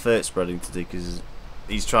 Tom's got fert spreading to do because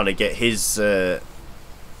he's trying to get his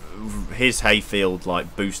hayfield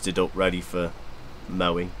like boosted up, ready for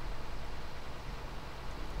mowing.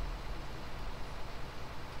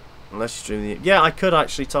 Unless you stream the... Yeah, I could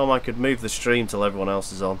actually, Tom. I could move the stream till everyone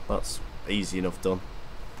else is on. That's easy enough done.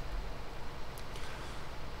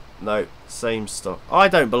 No, same stuff. I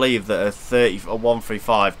don't believe that a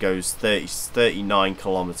 135 goes 39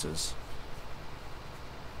 kilometers.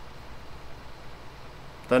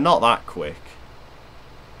 They're not that quick.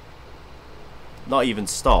 Not even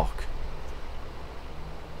stock.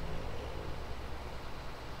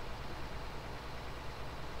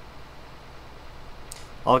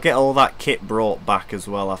 I'll get all that kit brought back as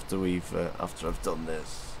well after after I've done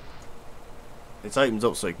this. It opens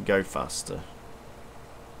up so it can go faster.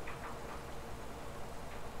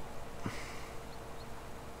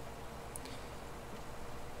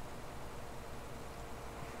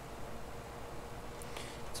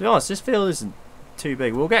 To be honest, this field isn't too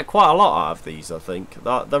big. We'll get quite a lot out of these, I think.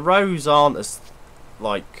 The rows aren't as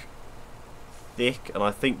like thick, and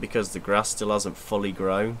I think because the grass still hasn't fully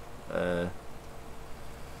grown.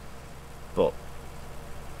 But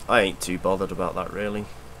I ain't too bothered about that really.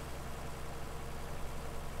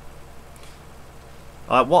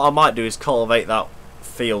 What I might do is cultivate that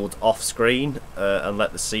field off screen and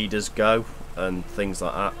let the seeders go and things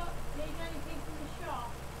like that.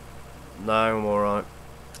 No, I'm alright.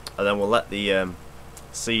 And then we'll let the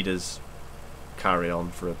seeders carry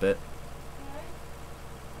on for a bit.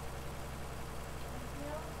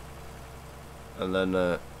 And then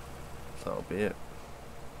that'll be it.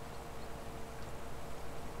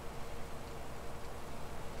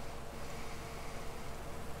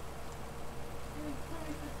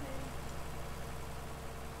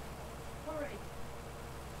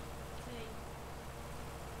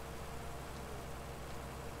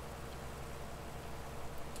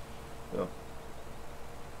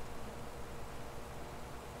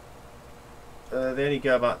 They only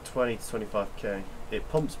go about 20 to 25k. It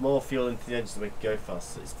pumps more fuel into the engine to make it go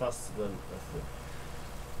faster. It's faster than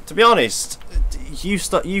To be honest,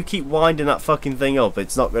 you keep winding that fucking thing up,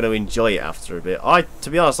 it's not going to enjoy it after a bit. To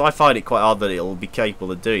be honest, I find it quite hard that it'll be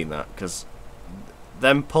capable of doing that, because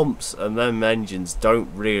them pumps and them engines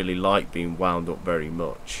don't really like being wound up very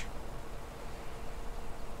much.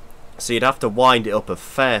 So you'd have to wind it up a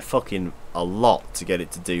fair fucking a lot to get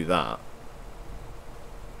it to do that.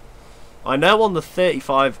 I know on the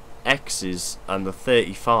 35Xs and the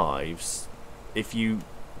 35s, if you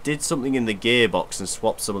did something in the gearbox and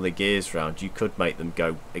swapped some of the gears around, you could make them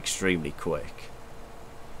go extremely quick.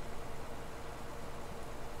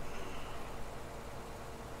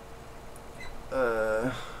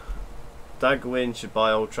 Dagwin should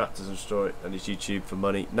buy old tractors and store it on his YouTube for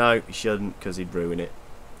money. No, he shouldn't, because he'd ruin it.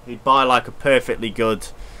 He'd buy like a perfectly good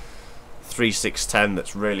 3610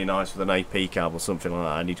 that's really nice with an AP cab or something like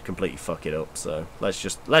that, and he'd completely fuck it up. So let's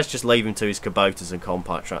just leave him to his Kubotas and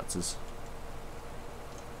compact tractors.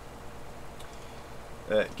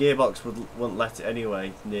 Gearbox wouldn't let it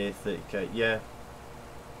anyway near 30k. Yeah,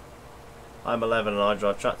 I'm 11 and I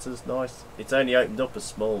drive tractors. Nice. It's only opened up a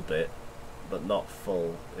small bit, but not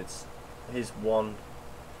full. It's his one.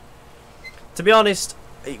 To be honest,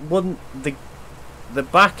 it wouldn't. The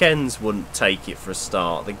back ends wouldn't take it for a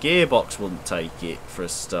start. The gearbox wouldn't take it for a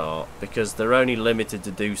start because they're only limited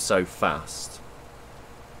to do so fast.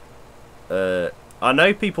 I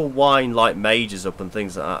know people whine like majors up and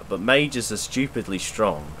things like that, but majors are stupidly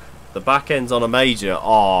strong. The back ends on a major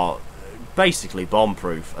are basically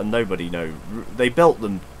bomb-proof, and nobody knows. They built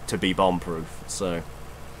them to be bomb-proof, so.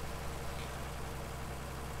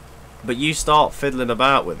 But you start fiddling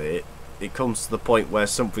about with it, it comes to the point where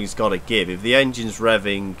something's got to give. If the engine's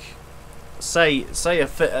revving, say a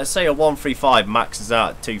 135 maxes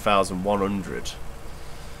out at 2,100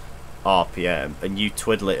 RPM, and you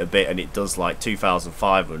twiddle it a bit and it does like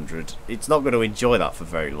 2,500, it's not going to enjoy that for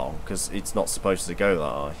very long because it's not supposed to go that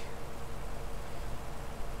high.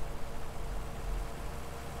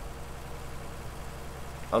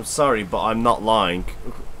 I'm sorry, but I'm not lying.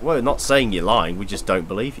 We're not saying you're lying, we just don't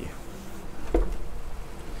believe you.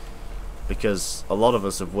 Because a lot of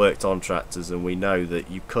us have worked on tractors and we know that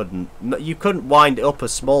you couldn't wind it up a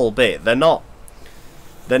small bit. They're not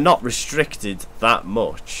restricted that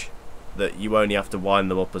much that you only have to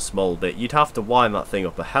wind them up a small bit. You'd have to wind that thing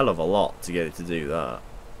up a hell of a lot to get it to do that.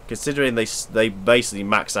 Considering they basically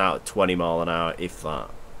max out at 20 mile an hour, if that.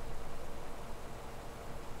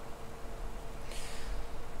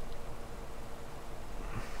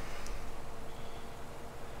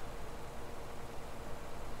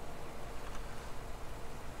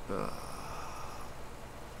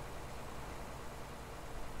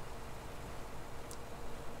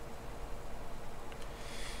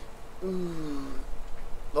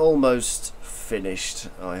 Almost finished,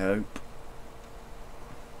 I hope.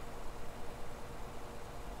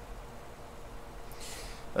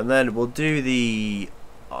 And then we'll do the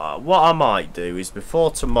what I might do is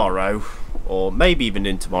before tomorrow, or maybe even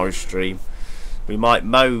in tomorrow's stream, we might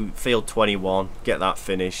mow field 21, get that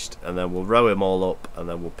finished, and then we'll row them all up, and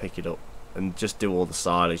then we'll pick it up and just do all the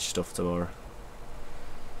silage stuff tomorrow.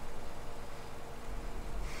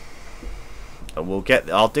 And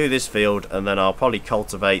I'll do this field, and then I'll probably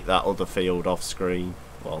cultivate that other field off screen,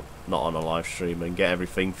 well, not on a live stream, and get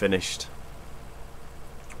everything finished.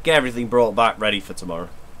 Get everything brought back ready for tomorrow.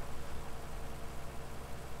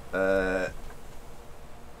 If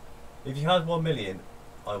you had 1 million,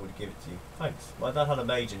 I would give it to you. Thanks. My dad had a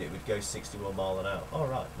major and it would go 61 mile an hour. Oh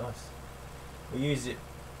right, nice. We use it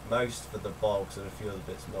most for the bogs and a few other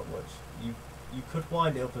bits, not much. You could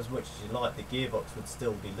wind it up as much as you like, the gearbox would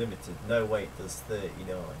still be limited. No way it does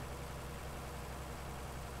 39.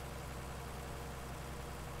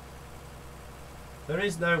 There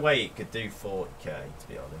is no way it could do 40k, to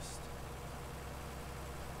be honest.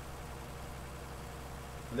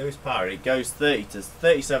 Lewis power, it goes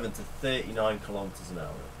 37 to 39 kilometers an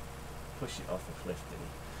hour. Push it off a cliff, didn't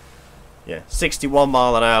he? Yeah, 61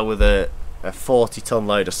 mile an hour with a 40-ton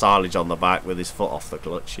load of silage on the back with his foot off the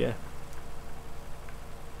clutch, yeah.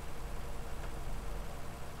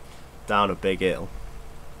 Down a big hill.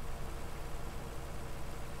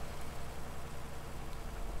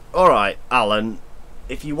 Alright, Alan,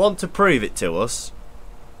 if you want to prove it to us,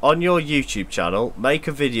 on your YouTube channel, make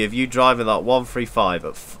a video of you driving that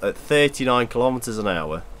 135 at 39 kilometers an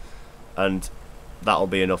hour, and that'll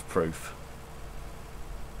be enough proof.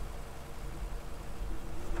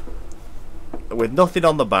 With nothing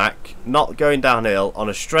on the back, not going downhill, on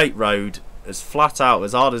a straight road, as flat out,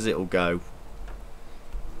 as hard as it'll go.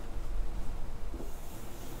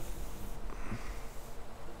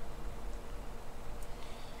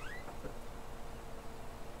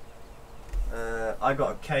 I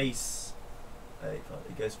got a case.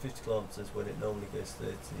 It goes 50 kilometers when it normally goes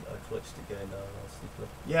 30. I clutched again now.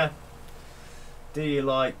 Yeah. Do you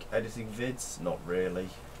like editing vids? Not really.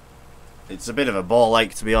 It's a bit of a ball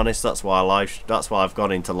ache, to be honest. That's why I've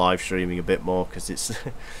gone into live streaming a bit more, because it's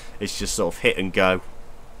it's just sort of hit and go.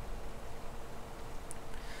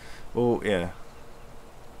 Oh yeah.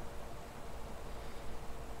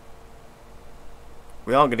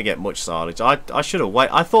 We aren't going to get much silage. I should have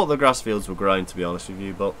waited. I thought the grass fields were growing, to be honest with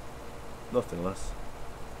you, but nothing less.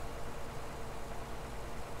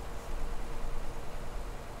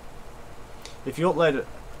 If you upload it,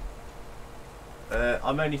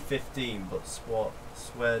 I'm only 15, but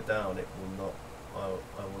swear down, it will not. I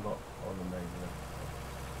will not on the main.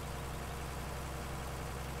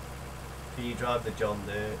 Can you drive the John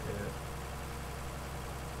Deere? Yeah.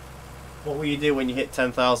 What will you do when you hit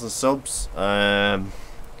 10,000 subs? I've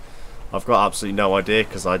got absolutely no idea,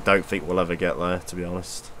 because I don't think we'll ever get there, to be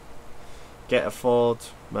honest. Get a Ford,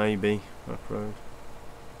 maybe. Off-road.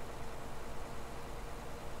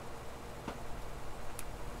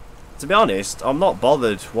 To be honest, I'm not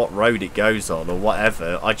bothered what road it goes on or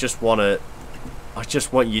whatever. I just want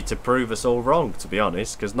you to prove us all wrong, to be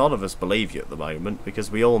honest, because none of us believe you at the moment,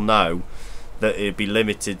 because we all know that it'd be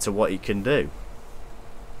limited to what you can do.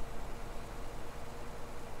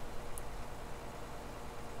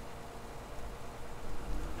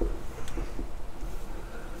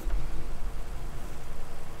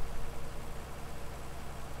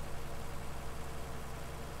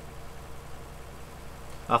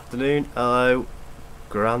 Afternoon, hello,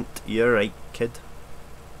 Grant, you're right, kid.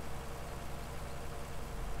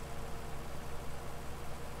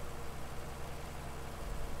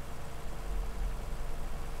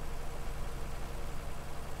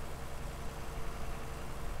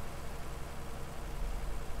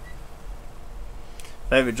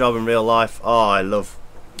 Favourite job in real life? Oh, I love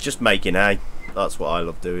just making hay. That's what I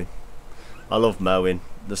love doing. I love mowing.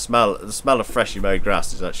 The smell of freshly mowed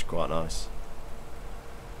grass is actually quite nice.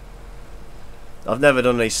 I've never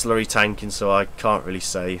done any slurry tanking, so I can't really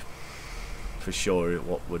say for sure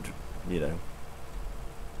what would, you know.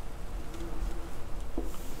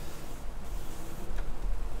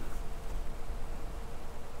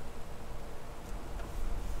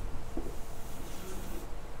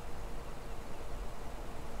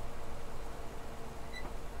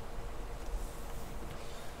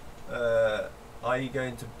 Are you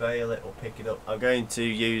going to bale it or pick it up? I'm going to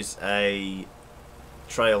use a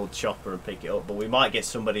trail chopper and pick it up, but we might get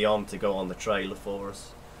somebody on to go on the trailer for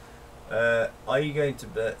us. Are you going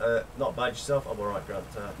to not badge yourself? I'm alright, Grant.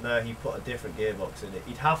 No, he put a different gearbox in it.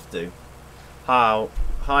 He'd have to. Hi,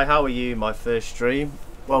 how are you? My first stream.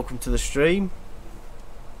 Welcome to the stream.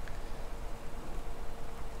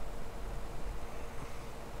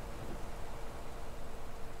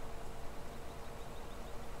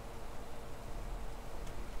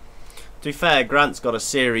 To be fair, Grant's got a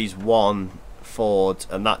Series 1 Ford,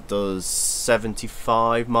 and that does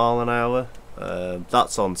 75 mile an hour.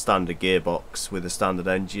 That's on standard gearbox with a standard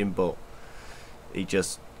engine, but he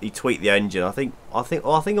tweaked the engine. I think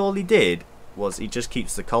all he did was he just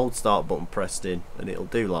keeps the cold start button pressed in, and it'll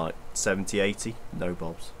do like 70, 80, no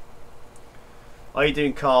bobs. Are you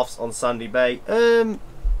doing calves on Sandy Bay?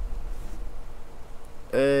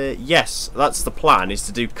 Yes, that's the plan, is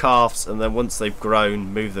to do calves, and then once they've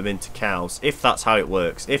grown, move them into cows, if that's how it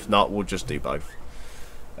works. If not, we'll just do both.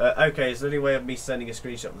 Okay, is there any way of me sending a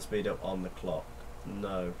screenshot of the speed up on the clock?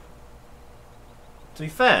 No. To be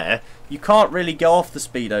fair, you can't really go off the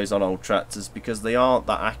speedos on old tractors because they aren't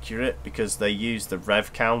that accurate, because they use the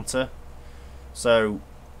rev counter. So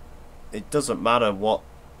it doesn't matter what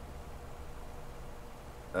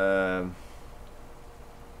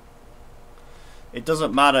it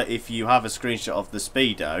doesn't matter if you have a screenshot of the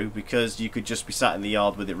speedo, because you could just be sat in the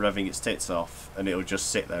yard with it revving its tits off and it'll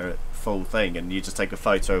just sit there at full thing, and you just take a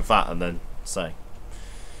photo of that and then say,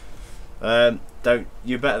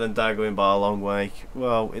 you're better than Daggerwin by a long way.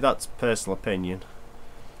 Well, that's personal opinion.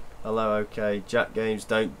 Hello, okay. Jack Games,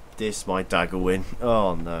 don't diss my Daggerwin.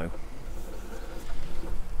 Oh no.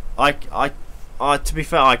 To be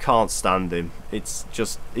fair, I can't stand him. It's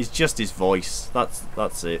just his voice.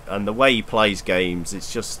 That's it. And the way he plays games,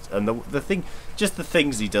 it's just, and the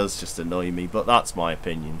things he does just annoy me. But that's my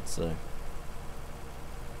opinion. So.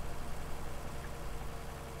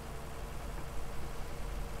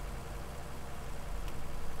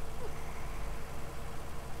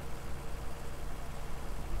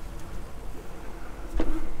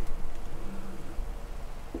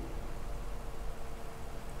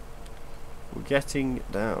 Getting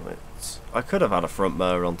down it. I could have had a front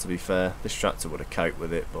mower on, to be fair. This tractor would have coped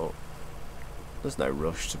with it, but There's no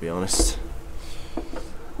rush, to be honest.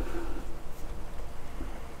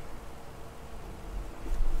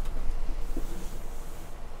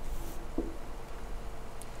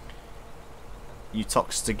 You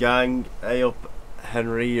Toxter gang, hey up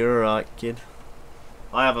Henry, you're alright kid.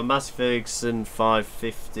 I have a Massey Ferguson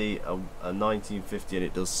 550, a 1950 and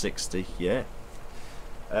it does 60, yeah.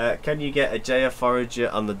 Can you get a JF Forager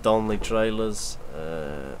and the Donnelly trailers?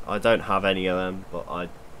 I don't have any of them, but I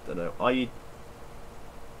don't know.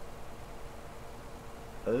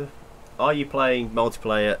 Are you playing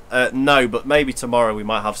multiplayer? No, but maybe tomorrow we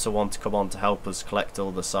might have someone to come on to help us collect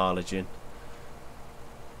all the silage in.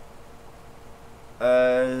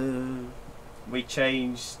 We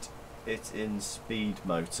changed it in speed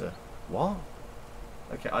motor. What?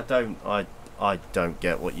 Okay, I don't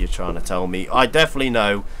get what you're trying to tell me. I definitely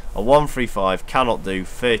know a 135 cannot do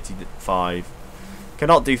 39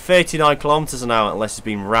 kilometers an hour unless it's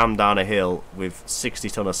been rammed down a hill with 60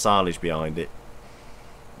 ton of silage behind it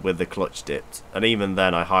with the clutch dipped. And even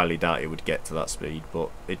then I highly doubt it would get to that speed, but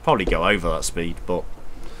it'd probably go over that speed, but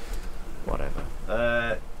whatever.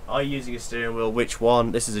 Are you using a steering wheel? Which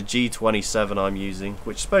one? This is a G27 I'm using,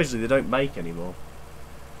 which supposedly they don't make anymore,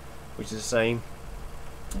 which is the same.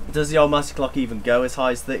 Does the old Massey clock even go as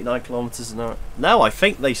high as 39 kilometers an hour? No, I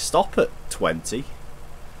think they stop at 20.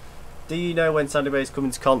 Do you know when Sandy Bay is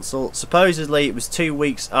coming to console? Supposedly it was 2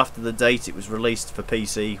 weeks after the date it was released for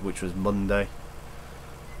PC, which was Monday.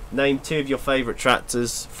 Name 2 of your favourite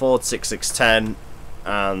tractors: Ford 6610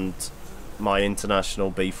 and my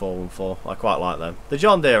International B414. I quite like them. The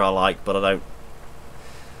John Deere I like, but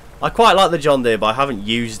I quite like the John Deere, but I haven't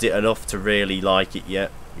used it enough to really like it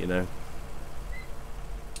yet, you know.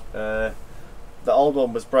 The old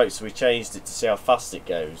one was broke, so we changed it to see how fast it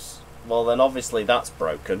goes. Well, then obviously that's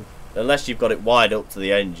broken, unless you've got it wired up to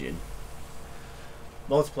the engine.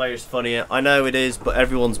 Multiplayer is funnier. I know it is, but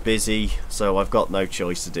everyone's busy, so I've got no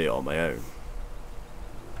choice to do it on my own.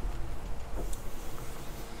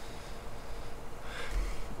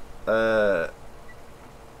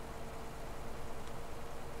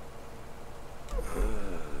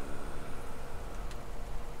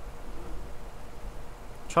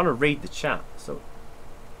 Trying to read the chat. So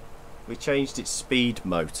we changed its speed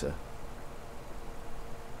motor.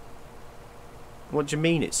 What do you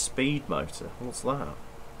mean it's speed motor? What's that?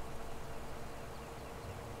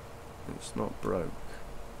 It's not broke.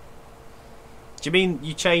 Do you mean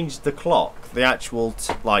you changed the clock, the actual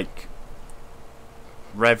like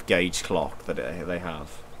rev gauge clock that they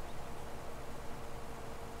have?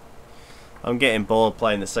 I'm getting bored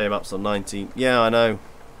playing the same apps on 19. Yeah, I know.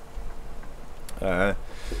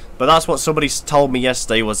 But that's what somebody told me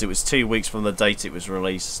yesterday, was it was 2 weeks from the date it was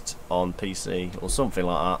released on PC or something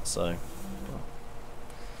like that. So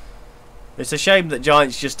it's a shame that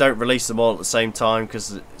Giants just don't release them all at the same time,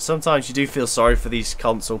 because sometimes you do feel sorry for these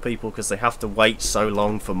console people because they have to wait so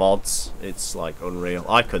long for mods. It's like unreal.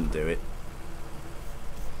 I couldn't do it.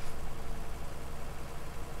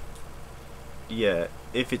 Yeah,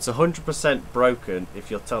 if it's 100% broken, if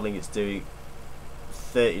you're telling it's doing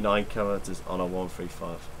 39 kilometers on a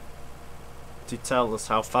 135 to tell us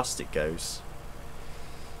how fast it goes.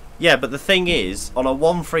 Yeah, but the thing is, on a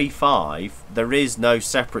 135 there is no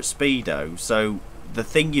separate speedo, so the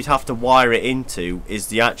thing you'd have to wire it into is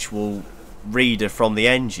the actual reader from the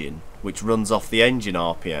engine, which runs off the engine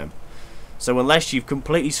RPM. So unless you've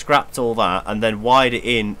completely scrapped all that and then wired it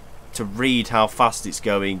in to read how fast it's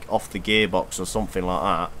going off the gearbox or something like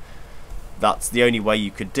that, that's the only way you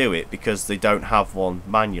could do it, because they don't have one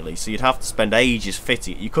manually. So you'd have to spend ages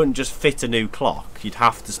fitting it. You couldn't just fit a new clock. You'd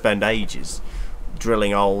have to spend ages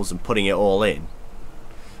drilling holes and putting it all in.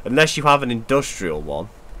 Unless you have an industrial one.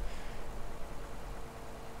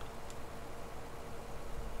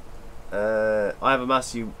 I have a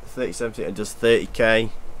Massey 3070 and does 30k.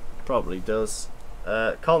 Probably does.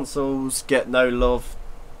 Consoles get no love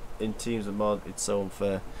in teams of mod. It's so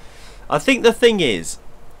unfair. I think the thing is,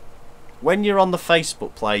 when you're on the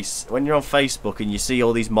Facebook place, when you're on Facebook and you see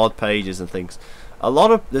all these mod pages and things,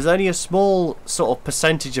 there's only a small sort of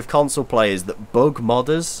percentage of console players that bug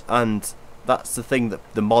modders, and that's the thing that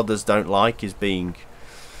the modders don't like, is being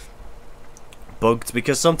bugged,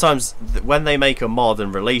 because sometimes when they make a mod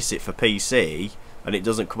and release it for PC and it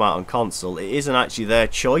doesn't come out on console, it isn't actually their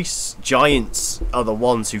choice. Giants are the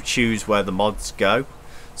ones who choose where the mods go.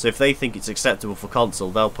 So if they think it's acceptable for console,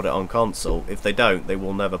 they'll put it on console. If they don't, they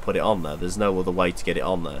will never put it on there. There's no other way to get it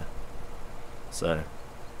on there. So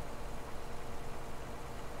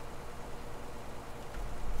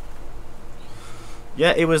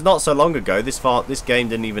yeah, it was not so long ago. This game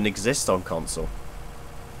didn't even exist on console.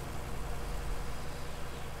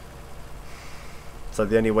 So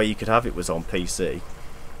the only way you could have it was on PC.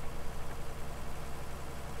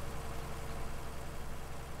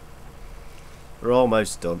 We're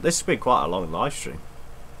almost done. This has been quite a long live stream.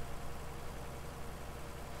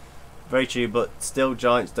 Very true, but still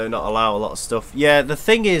Giants do not allow a lot of stuff. Yeah, the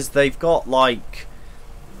thing is, they've got, like,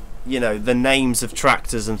 you know, the names of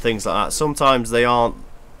tractors and things like that. Sometimes they aren't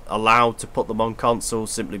allowed to put them on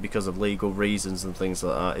consoles simply because of legal reasons and things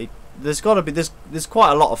like that. There's got to be, there's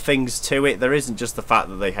quite a lot of things to it. There isn't just the fact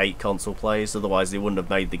that they hate console players, otherwise they wouldn't have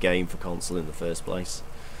made the game for console in the first place.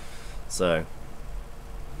 So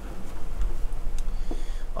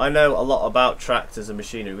I know a lot about tractors and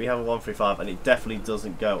machinery. We have a 135 and it definitely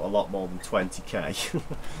doesn't go a lot more than 20k.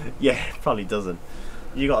 Yeah, it probably doesn't.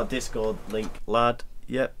 You got a Discord link, lad?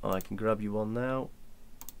 Yep, I can grab you one now.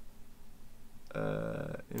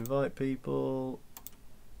 Invite people.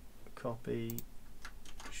 Copy.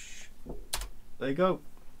 There you go.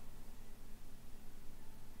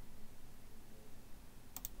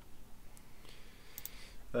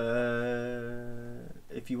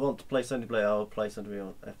 If you want to play Sunday Play, I'll play Sunday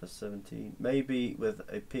on Fs19. Maybe with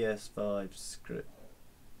a PS5 script.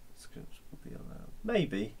 Scripts will be allowed.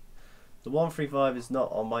 Maybe. The 135 is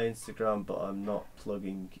not on my Instagram, but I'm not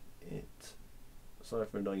plugging it. Sorry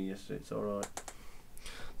for annoying you yesterday. It's alright.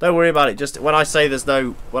 Don't worry about it. Just when I say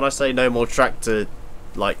no more tractor,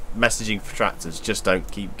 like messaging for tractors, just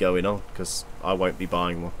don't keep going on because I won't be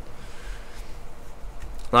buying one.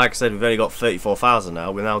 Like I said, we've only got 34,000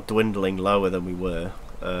 now. We're now dwindling lower than we were.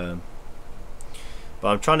 But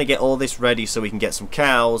I'm trying to get all this ready so we can get some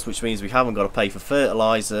cows, which means we haven't got to pay for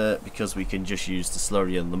fertilizer because we can just use the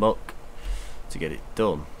slurry and the muck to get it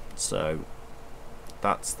done. So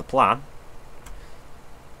that's the plan.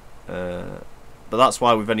 But that's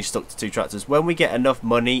why we've only stuck to 2 tractors. When we get enough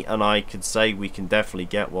money and I can say we can definitely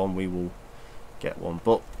get one, we will get one.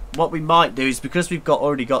 But what we might do is, because we've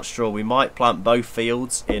already got straw, we might plant both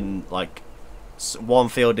fields in, like, one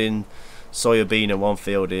field in soybean and one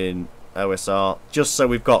field in OSR, just so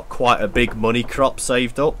we've got quite a big money crop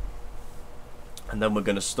saved up. And then we're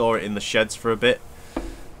going to store it in the sheds for a bit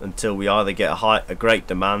until we either get a great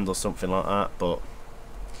demand or something like that. But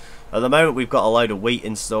at the moment we've got a load of wheat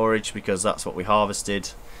in storage because that's what we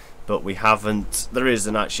harvested, but we haven't, there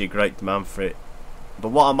isn't actually a great demand for it. But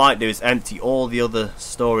what I might do is empty all the other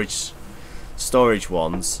storage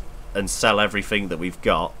ones and sell everything that we've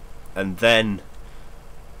got, and then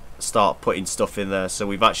start putting stuff in there so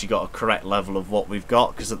we've actually got a correct level of what we've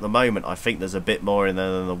got, because at the moment I think there's a bit more in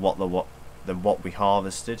there than what we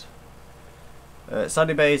harvested.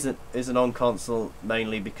 Sandy Bay isn't on console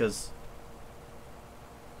mainly because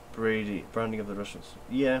branding of the Russians.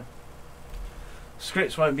 Yeah.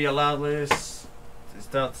 Scripts won't be allowed, Lewis. It's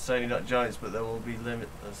down to Sony, not Giants, but there will be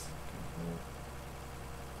limits.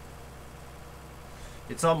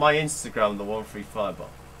 It's on my Instagram, the 135 bot.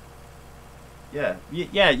 Yeah,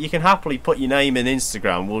 yeah, you can happily put your name in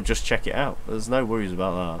Instagram. We'll just check it out. There's no worries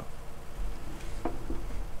about that.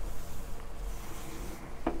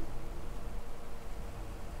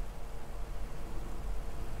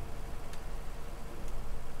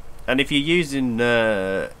 And if you're using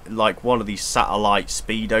like one of these satellite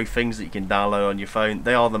speedo things that you can download on your phone,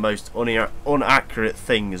 they are the most inaccurate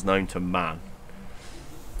things known to man.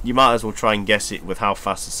 You might as well try and guess it with how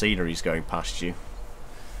fast the scenery is going past you.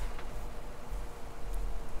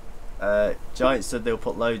 Giants said they'll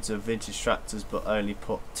put loads of vintage tractors but only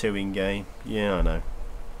put 2 in game. Yeah, I know.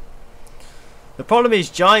 The problem is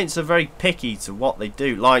Giants are very picky to what they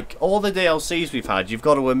do. Like all the DLCs we've had, you've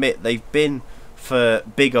got to admit they've been for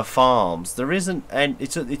bigger farms. There isn't, and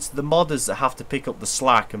it's the modders that have to pick up the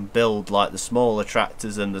slack and build like the smaller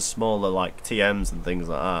tractors and the smaller like TMs and things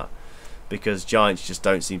like that, because Giants just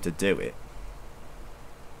don't seem to do it.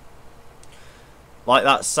 Like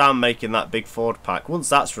that Sam making that big Ford pack. Once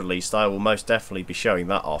that's released, I will most definitely be showing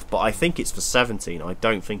that off. But I think it's for 17. I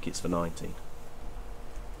don't think it's for 19.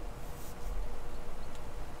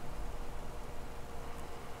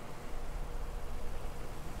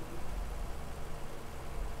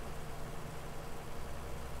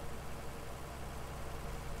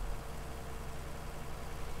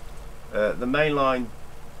 The main line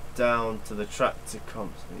down to the tractor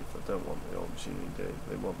company. If I don't want the old machinery,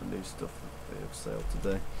 they want the new stuff that they have sale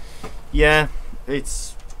today. Yeah,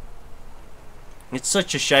 it's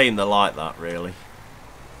such a shame they're like that, really.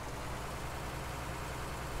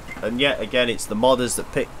 And yet again, it's the modders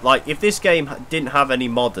that pick. Like, if this game didn't have any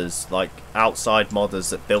modders, like outside modders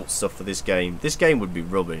that built stuff for this game would be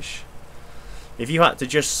rubbish. If you had to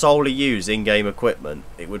just solely use in-game equipment,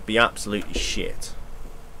 it would be absolutely shit.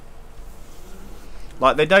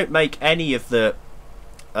 Like, they don't make any of the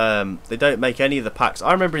They don't make any of the packs.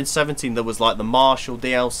 I remember in 17 there was like the Marshall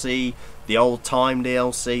DLC, the Old Time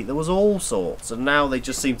DLC. There was all sorts, and now they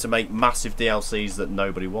just seem to make massive DLCs that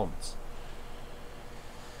nobody wants.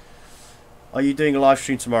 Are you doing a live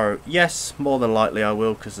stream tomorrow? Yes, more than likely I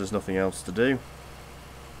will, because there's nothing else to do.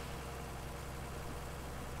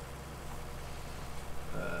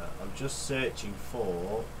 I'm just searching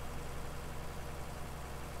for...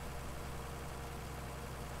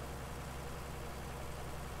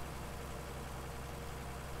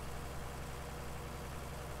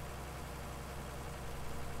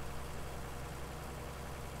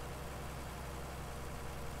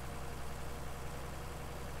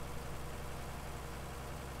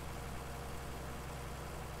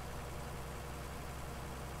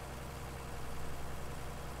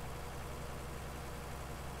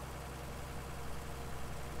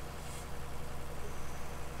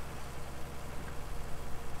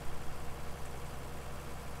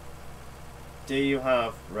 Do you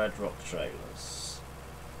have Red Rock trailers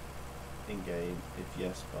in game? If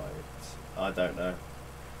yes, buy it. I don't know.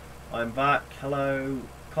 I'm back. Hello.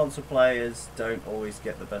 Console players don't always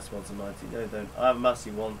get the best ones on 90. No, don't. I have a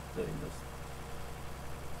massive one doing this.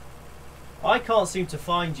 I can't seem to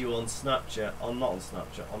find you on Snapchat. Not on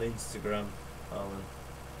Snapchat. On Instagram, Alan.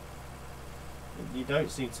 You don't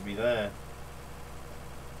seem to be there.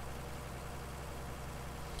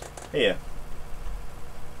 Here.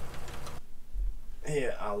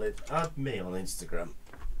 Here, Alid, add me on Instagram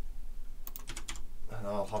and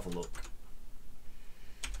I'll have a look.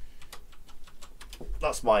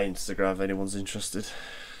 That's my Instagram if anyone's interested.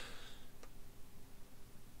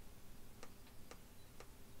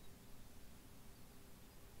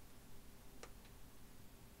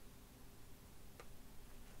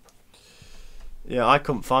 Yeah, I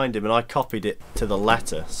couldn't find him and I copied it to the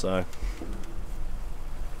letter, so...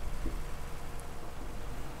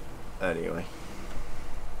 Anyway.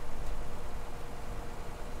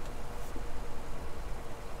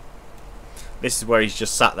 This is where he's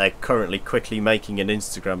just sat there currently quickly making an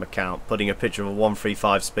Instagram account, putting a picture of a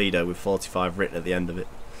 135 Speedo with 45 written at the end of it.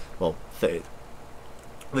 Well, 30,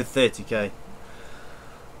 with 30k.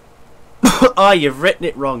 Ah, you've written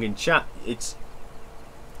it wrong in chat. It's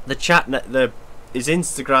the chat. His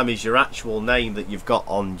Instagram is your actual name that you've got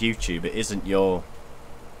on YouTube. It isn't your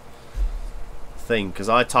thing, because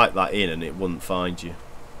I typed that in and it wouldn't find you.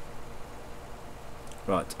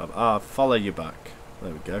 Right, I'll follow you back.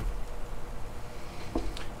 There we go.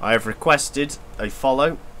 I have requested a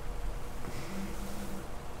follow.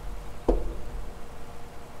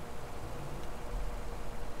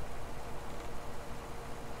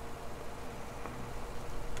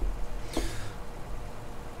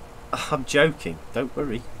 I'm joking. Don't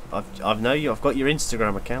worry. I've know you. I've got your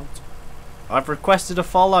Instagram account. I've requested a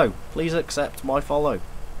follow. Please accept my follow.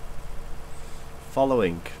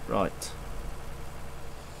 Following. Right.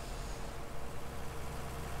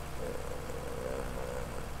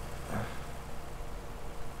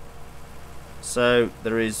 So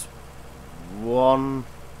there is one.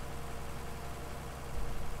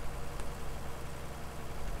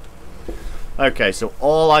 Okay, so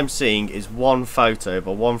all I'm seeing is one photo of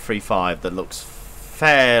a 135 that looks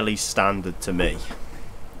fairly standard to me.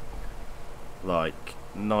 Like,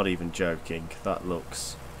 not even joking. That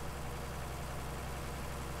looks...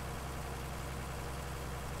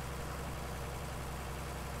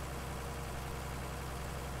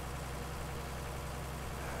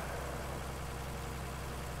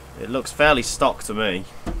 It looks fairly stock to me.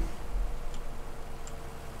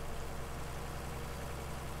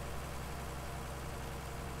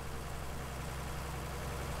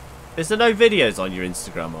 Is there no videos on your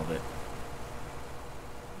Instagram of it?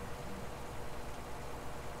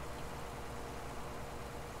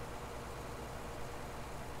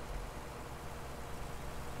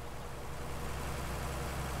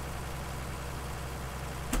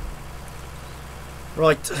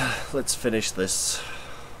 Right, let's finish this.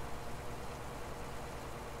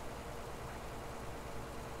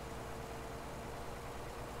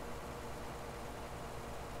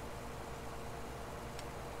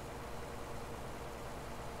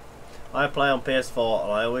 I play on PS4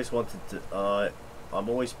 and I always wanted to... I'm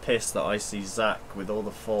always pissed that I see Zach with all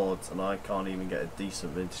the Fords and I can't even get a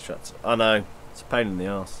decent vintage tractor. I know, it's a pain in the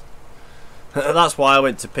arse. That's why I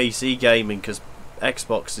went to PC gaming, because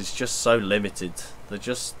Xbox is just so limited. They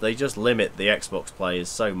just limit the Xbox players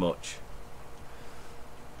so much.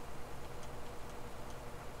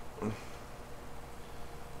 Fucking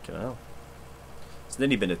hell. It's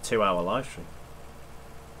nearly been a 2-hour live stream.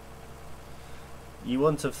 You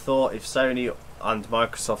wouldn't have thought if Sony and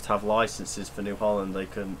Microsoft have licenses for New Holland, they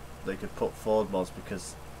could put Ford mods,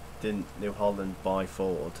 because didn't New Holland buy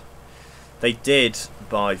Ford? They did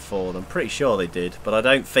buy Ford. I'm pretty sure they did, but I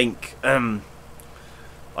don't think.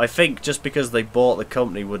 I think just because they bought the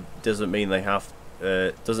company doesn't mean they have.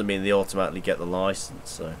 Doesn't mean they automatically get the license.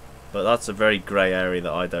 So, but that's a very grey area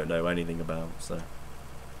that I don't know anything about. So,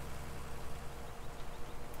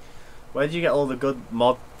 where do you get all the good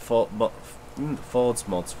Ford's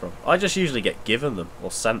mods from? I just usually get given them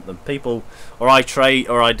or sent them. People, or I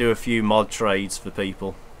do a few mod trades for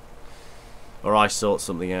people, or I sort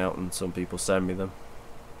something out and some people send me them.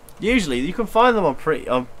 Usually you can find them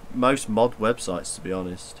on most mod websites, to be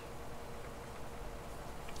honest.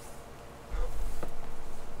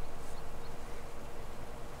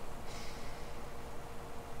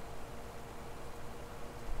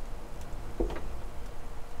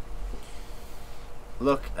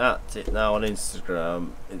 Look at it now on Instagram.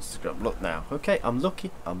 Look now. Okay, I'm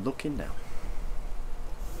looking now.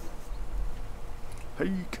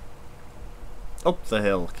 Peek. Up the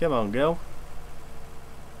hill. Come on, girl.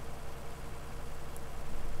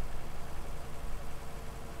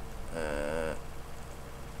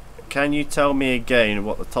 Can you tell me again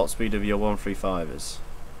what the top speed of your 135 is?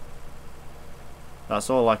 That's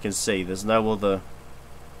all I can see. There's no other.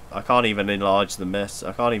 I can't even enlarge the mess.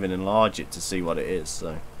 I can't even enlarge it to see what it is.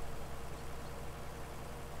 So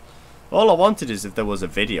all I wanted is if there was a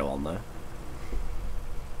video on there.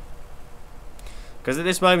 Because at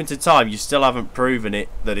this moment in time, you still haven't proven it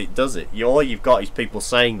that it does it. All you've got is people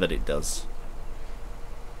saying that it does.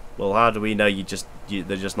 Well, how do we know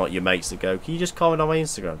they're just not your mates that go, can you just comment on my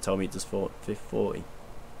Instagram, tell me it does 40?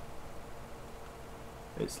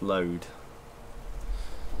 It's load.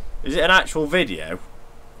 Is it an actual video?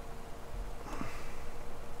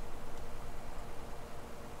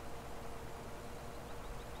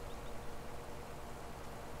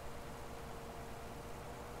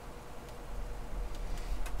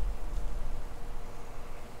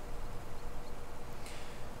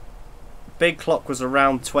 Big clock was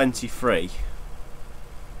around 23.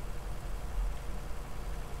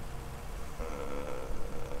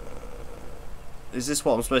 Is this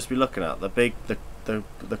what I'm supposed to be looking at?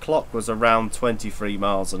 The clock was around 23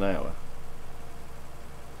 miles an hour.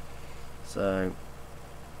 So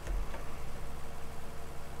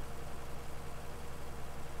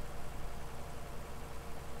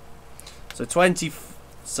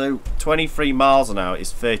So 23 miles an hour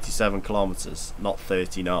is 37 kilometers, not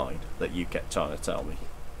 39 that you kept trying to tell me.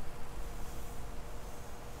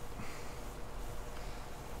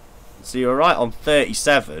 So you were right on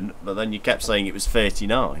 37, but then you kept saying it was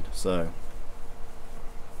 39, so...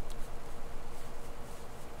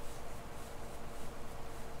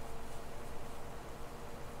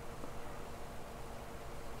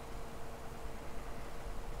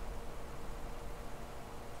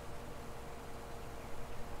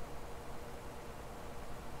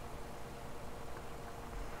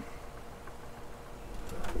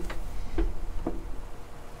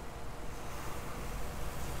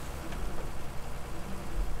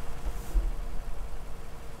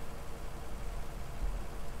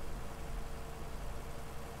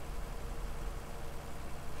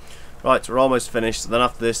 Right, we're almost finished. And then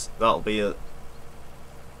after this, that'll be a...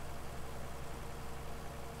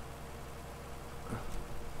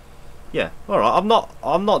 Yeah, all right.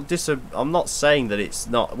 I'm not saying that it's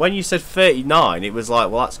not. When you said 39, it was like,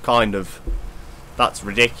 well, that's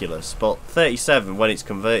ridiculous. But 37, when it's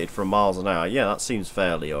converted from miles an hour, yeah, that seems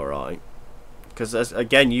fairly all right. Because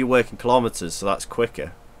again, you work in kilometers, so that's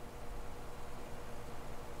quicker.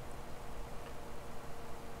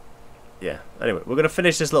 Yeah, anyway, we're going to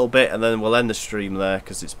finish this little bit and then we'll end the stream there,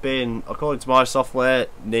 because it's been, according to my software,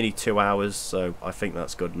 nearly 2 hours, so I think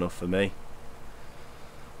that's good enough for me.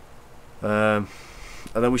 And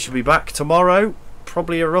then we should be back tomorrow,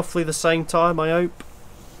 probably at roughly the same time, I hope.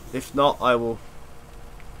 If not, I will...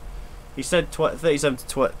 He said 37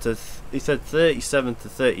 to he said 37 to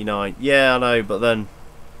 39. Yeah, I know, but then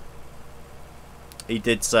he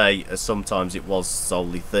did say sometimes it was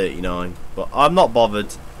solely 39, but I'm not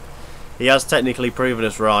bothered. He has technically proven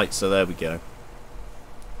us right, so there we go.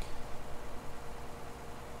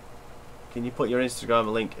 Can you put your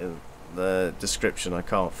Instagram link in the description? I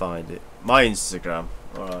can't find it. My Instagram.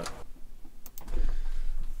 Alright.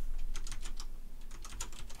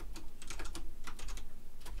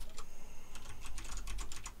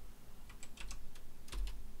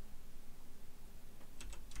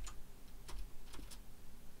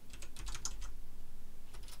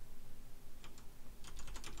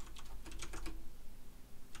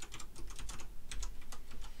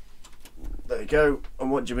 There you go.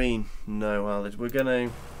 And what do you mean? No, Alid. We're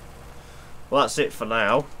gonna... Well, that's it for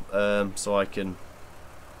now. So I can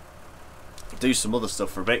do some other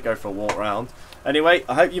stuff for a bit, go for a walk round. Anyway,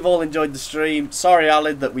 I hope you've all enjoyed the stream. Sorry,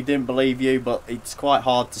 Alan, that we didn't believe you, but it's quite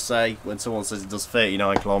hard to say when someone says it does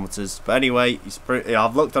 39 kilometres. But anyway,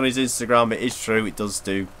 I've looked on his Instagram, it is true, it does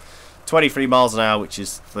do 23 miles an hour, which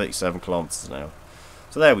is 37 kilometres an hour.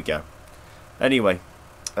 So there we go. Anyway,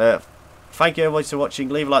 thank you everybody for watching.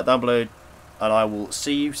 Leave a like down below, and I will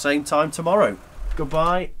see you same time tomorrow.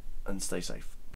 Goodbye, and stay safe.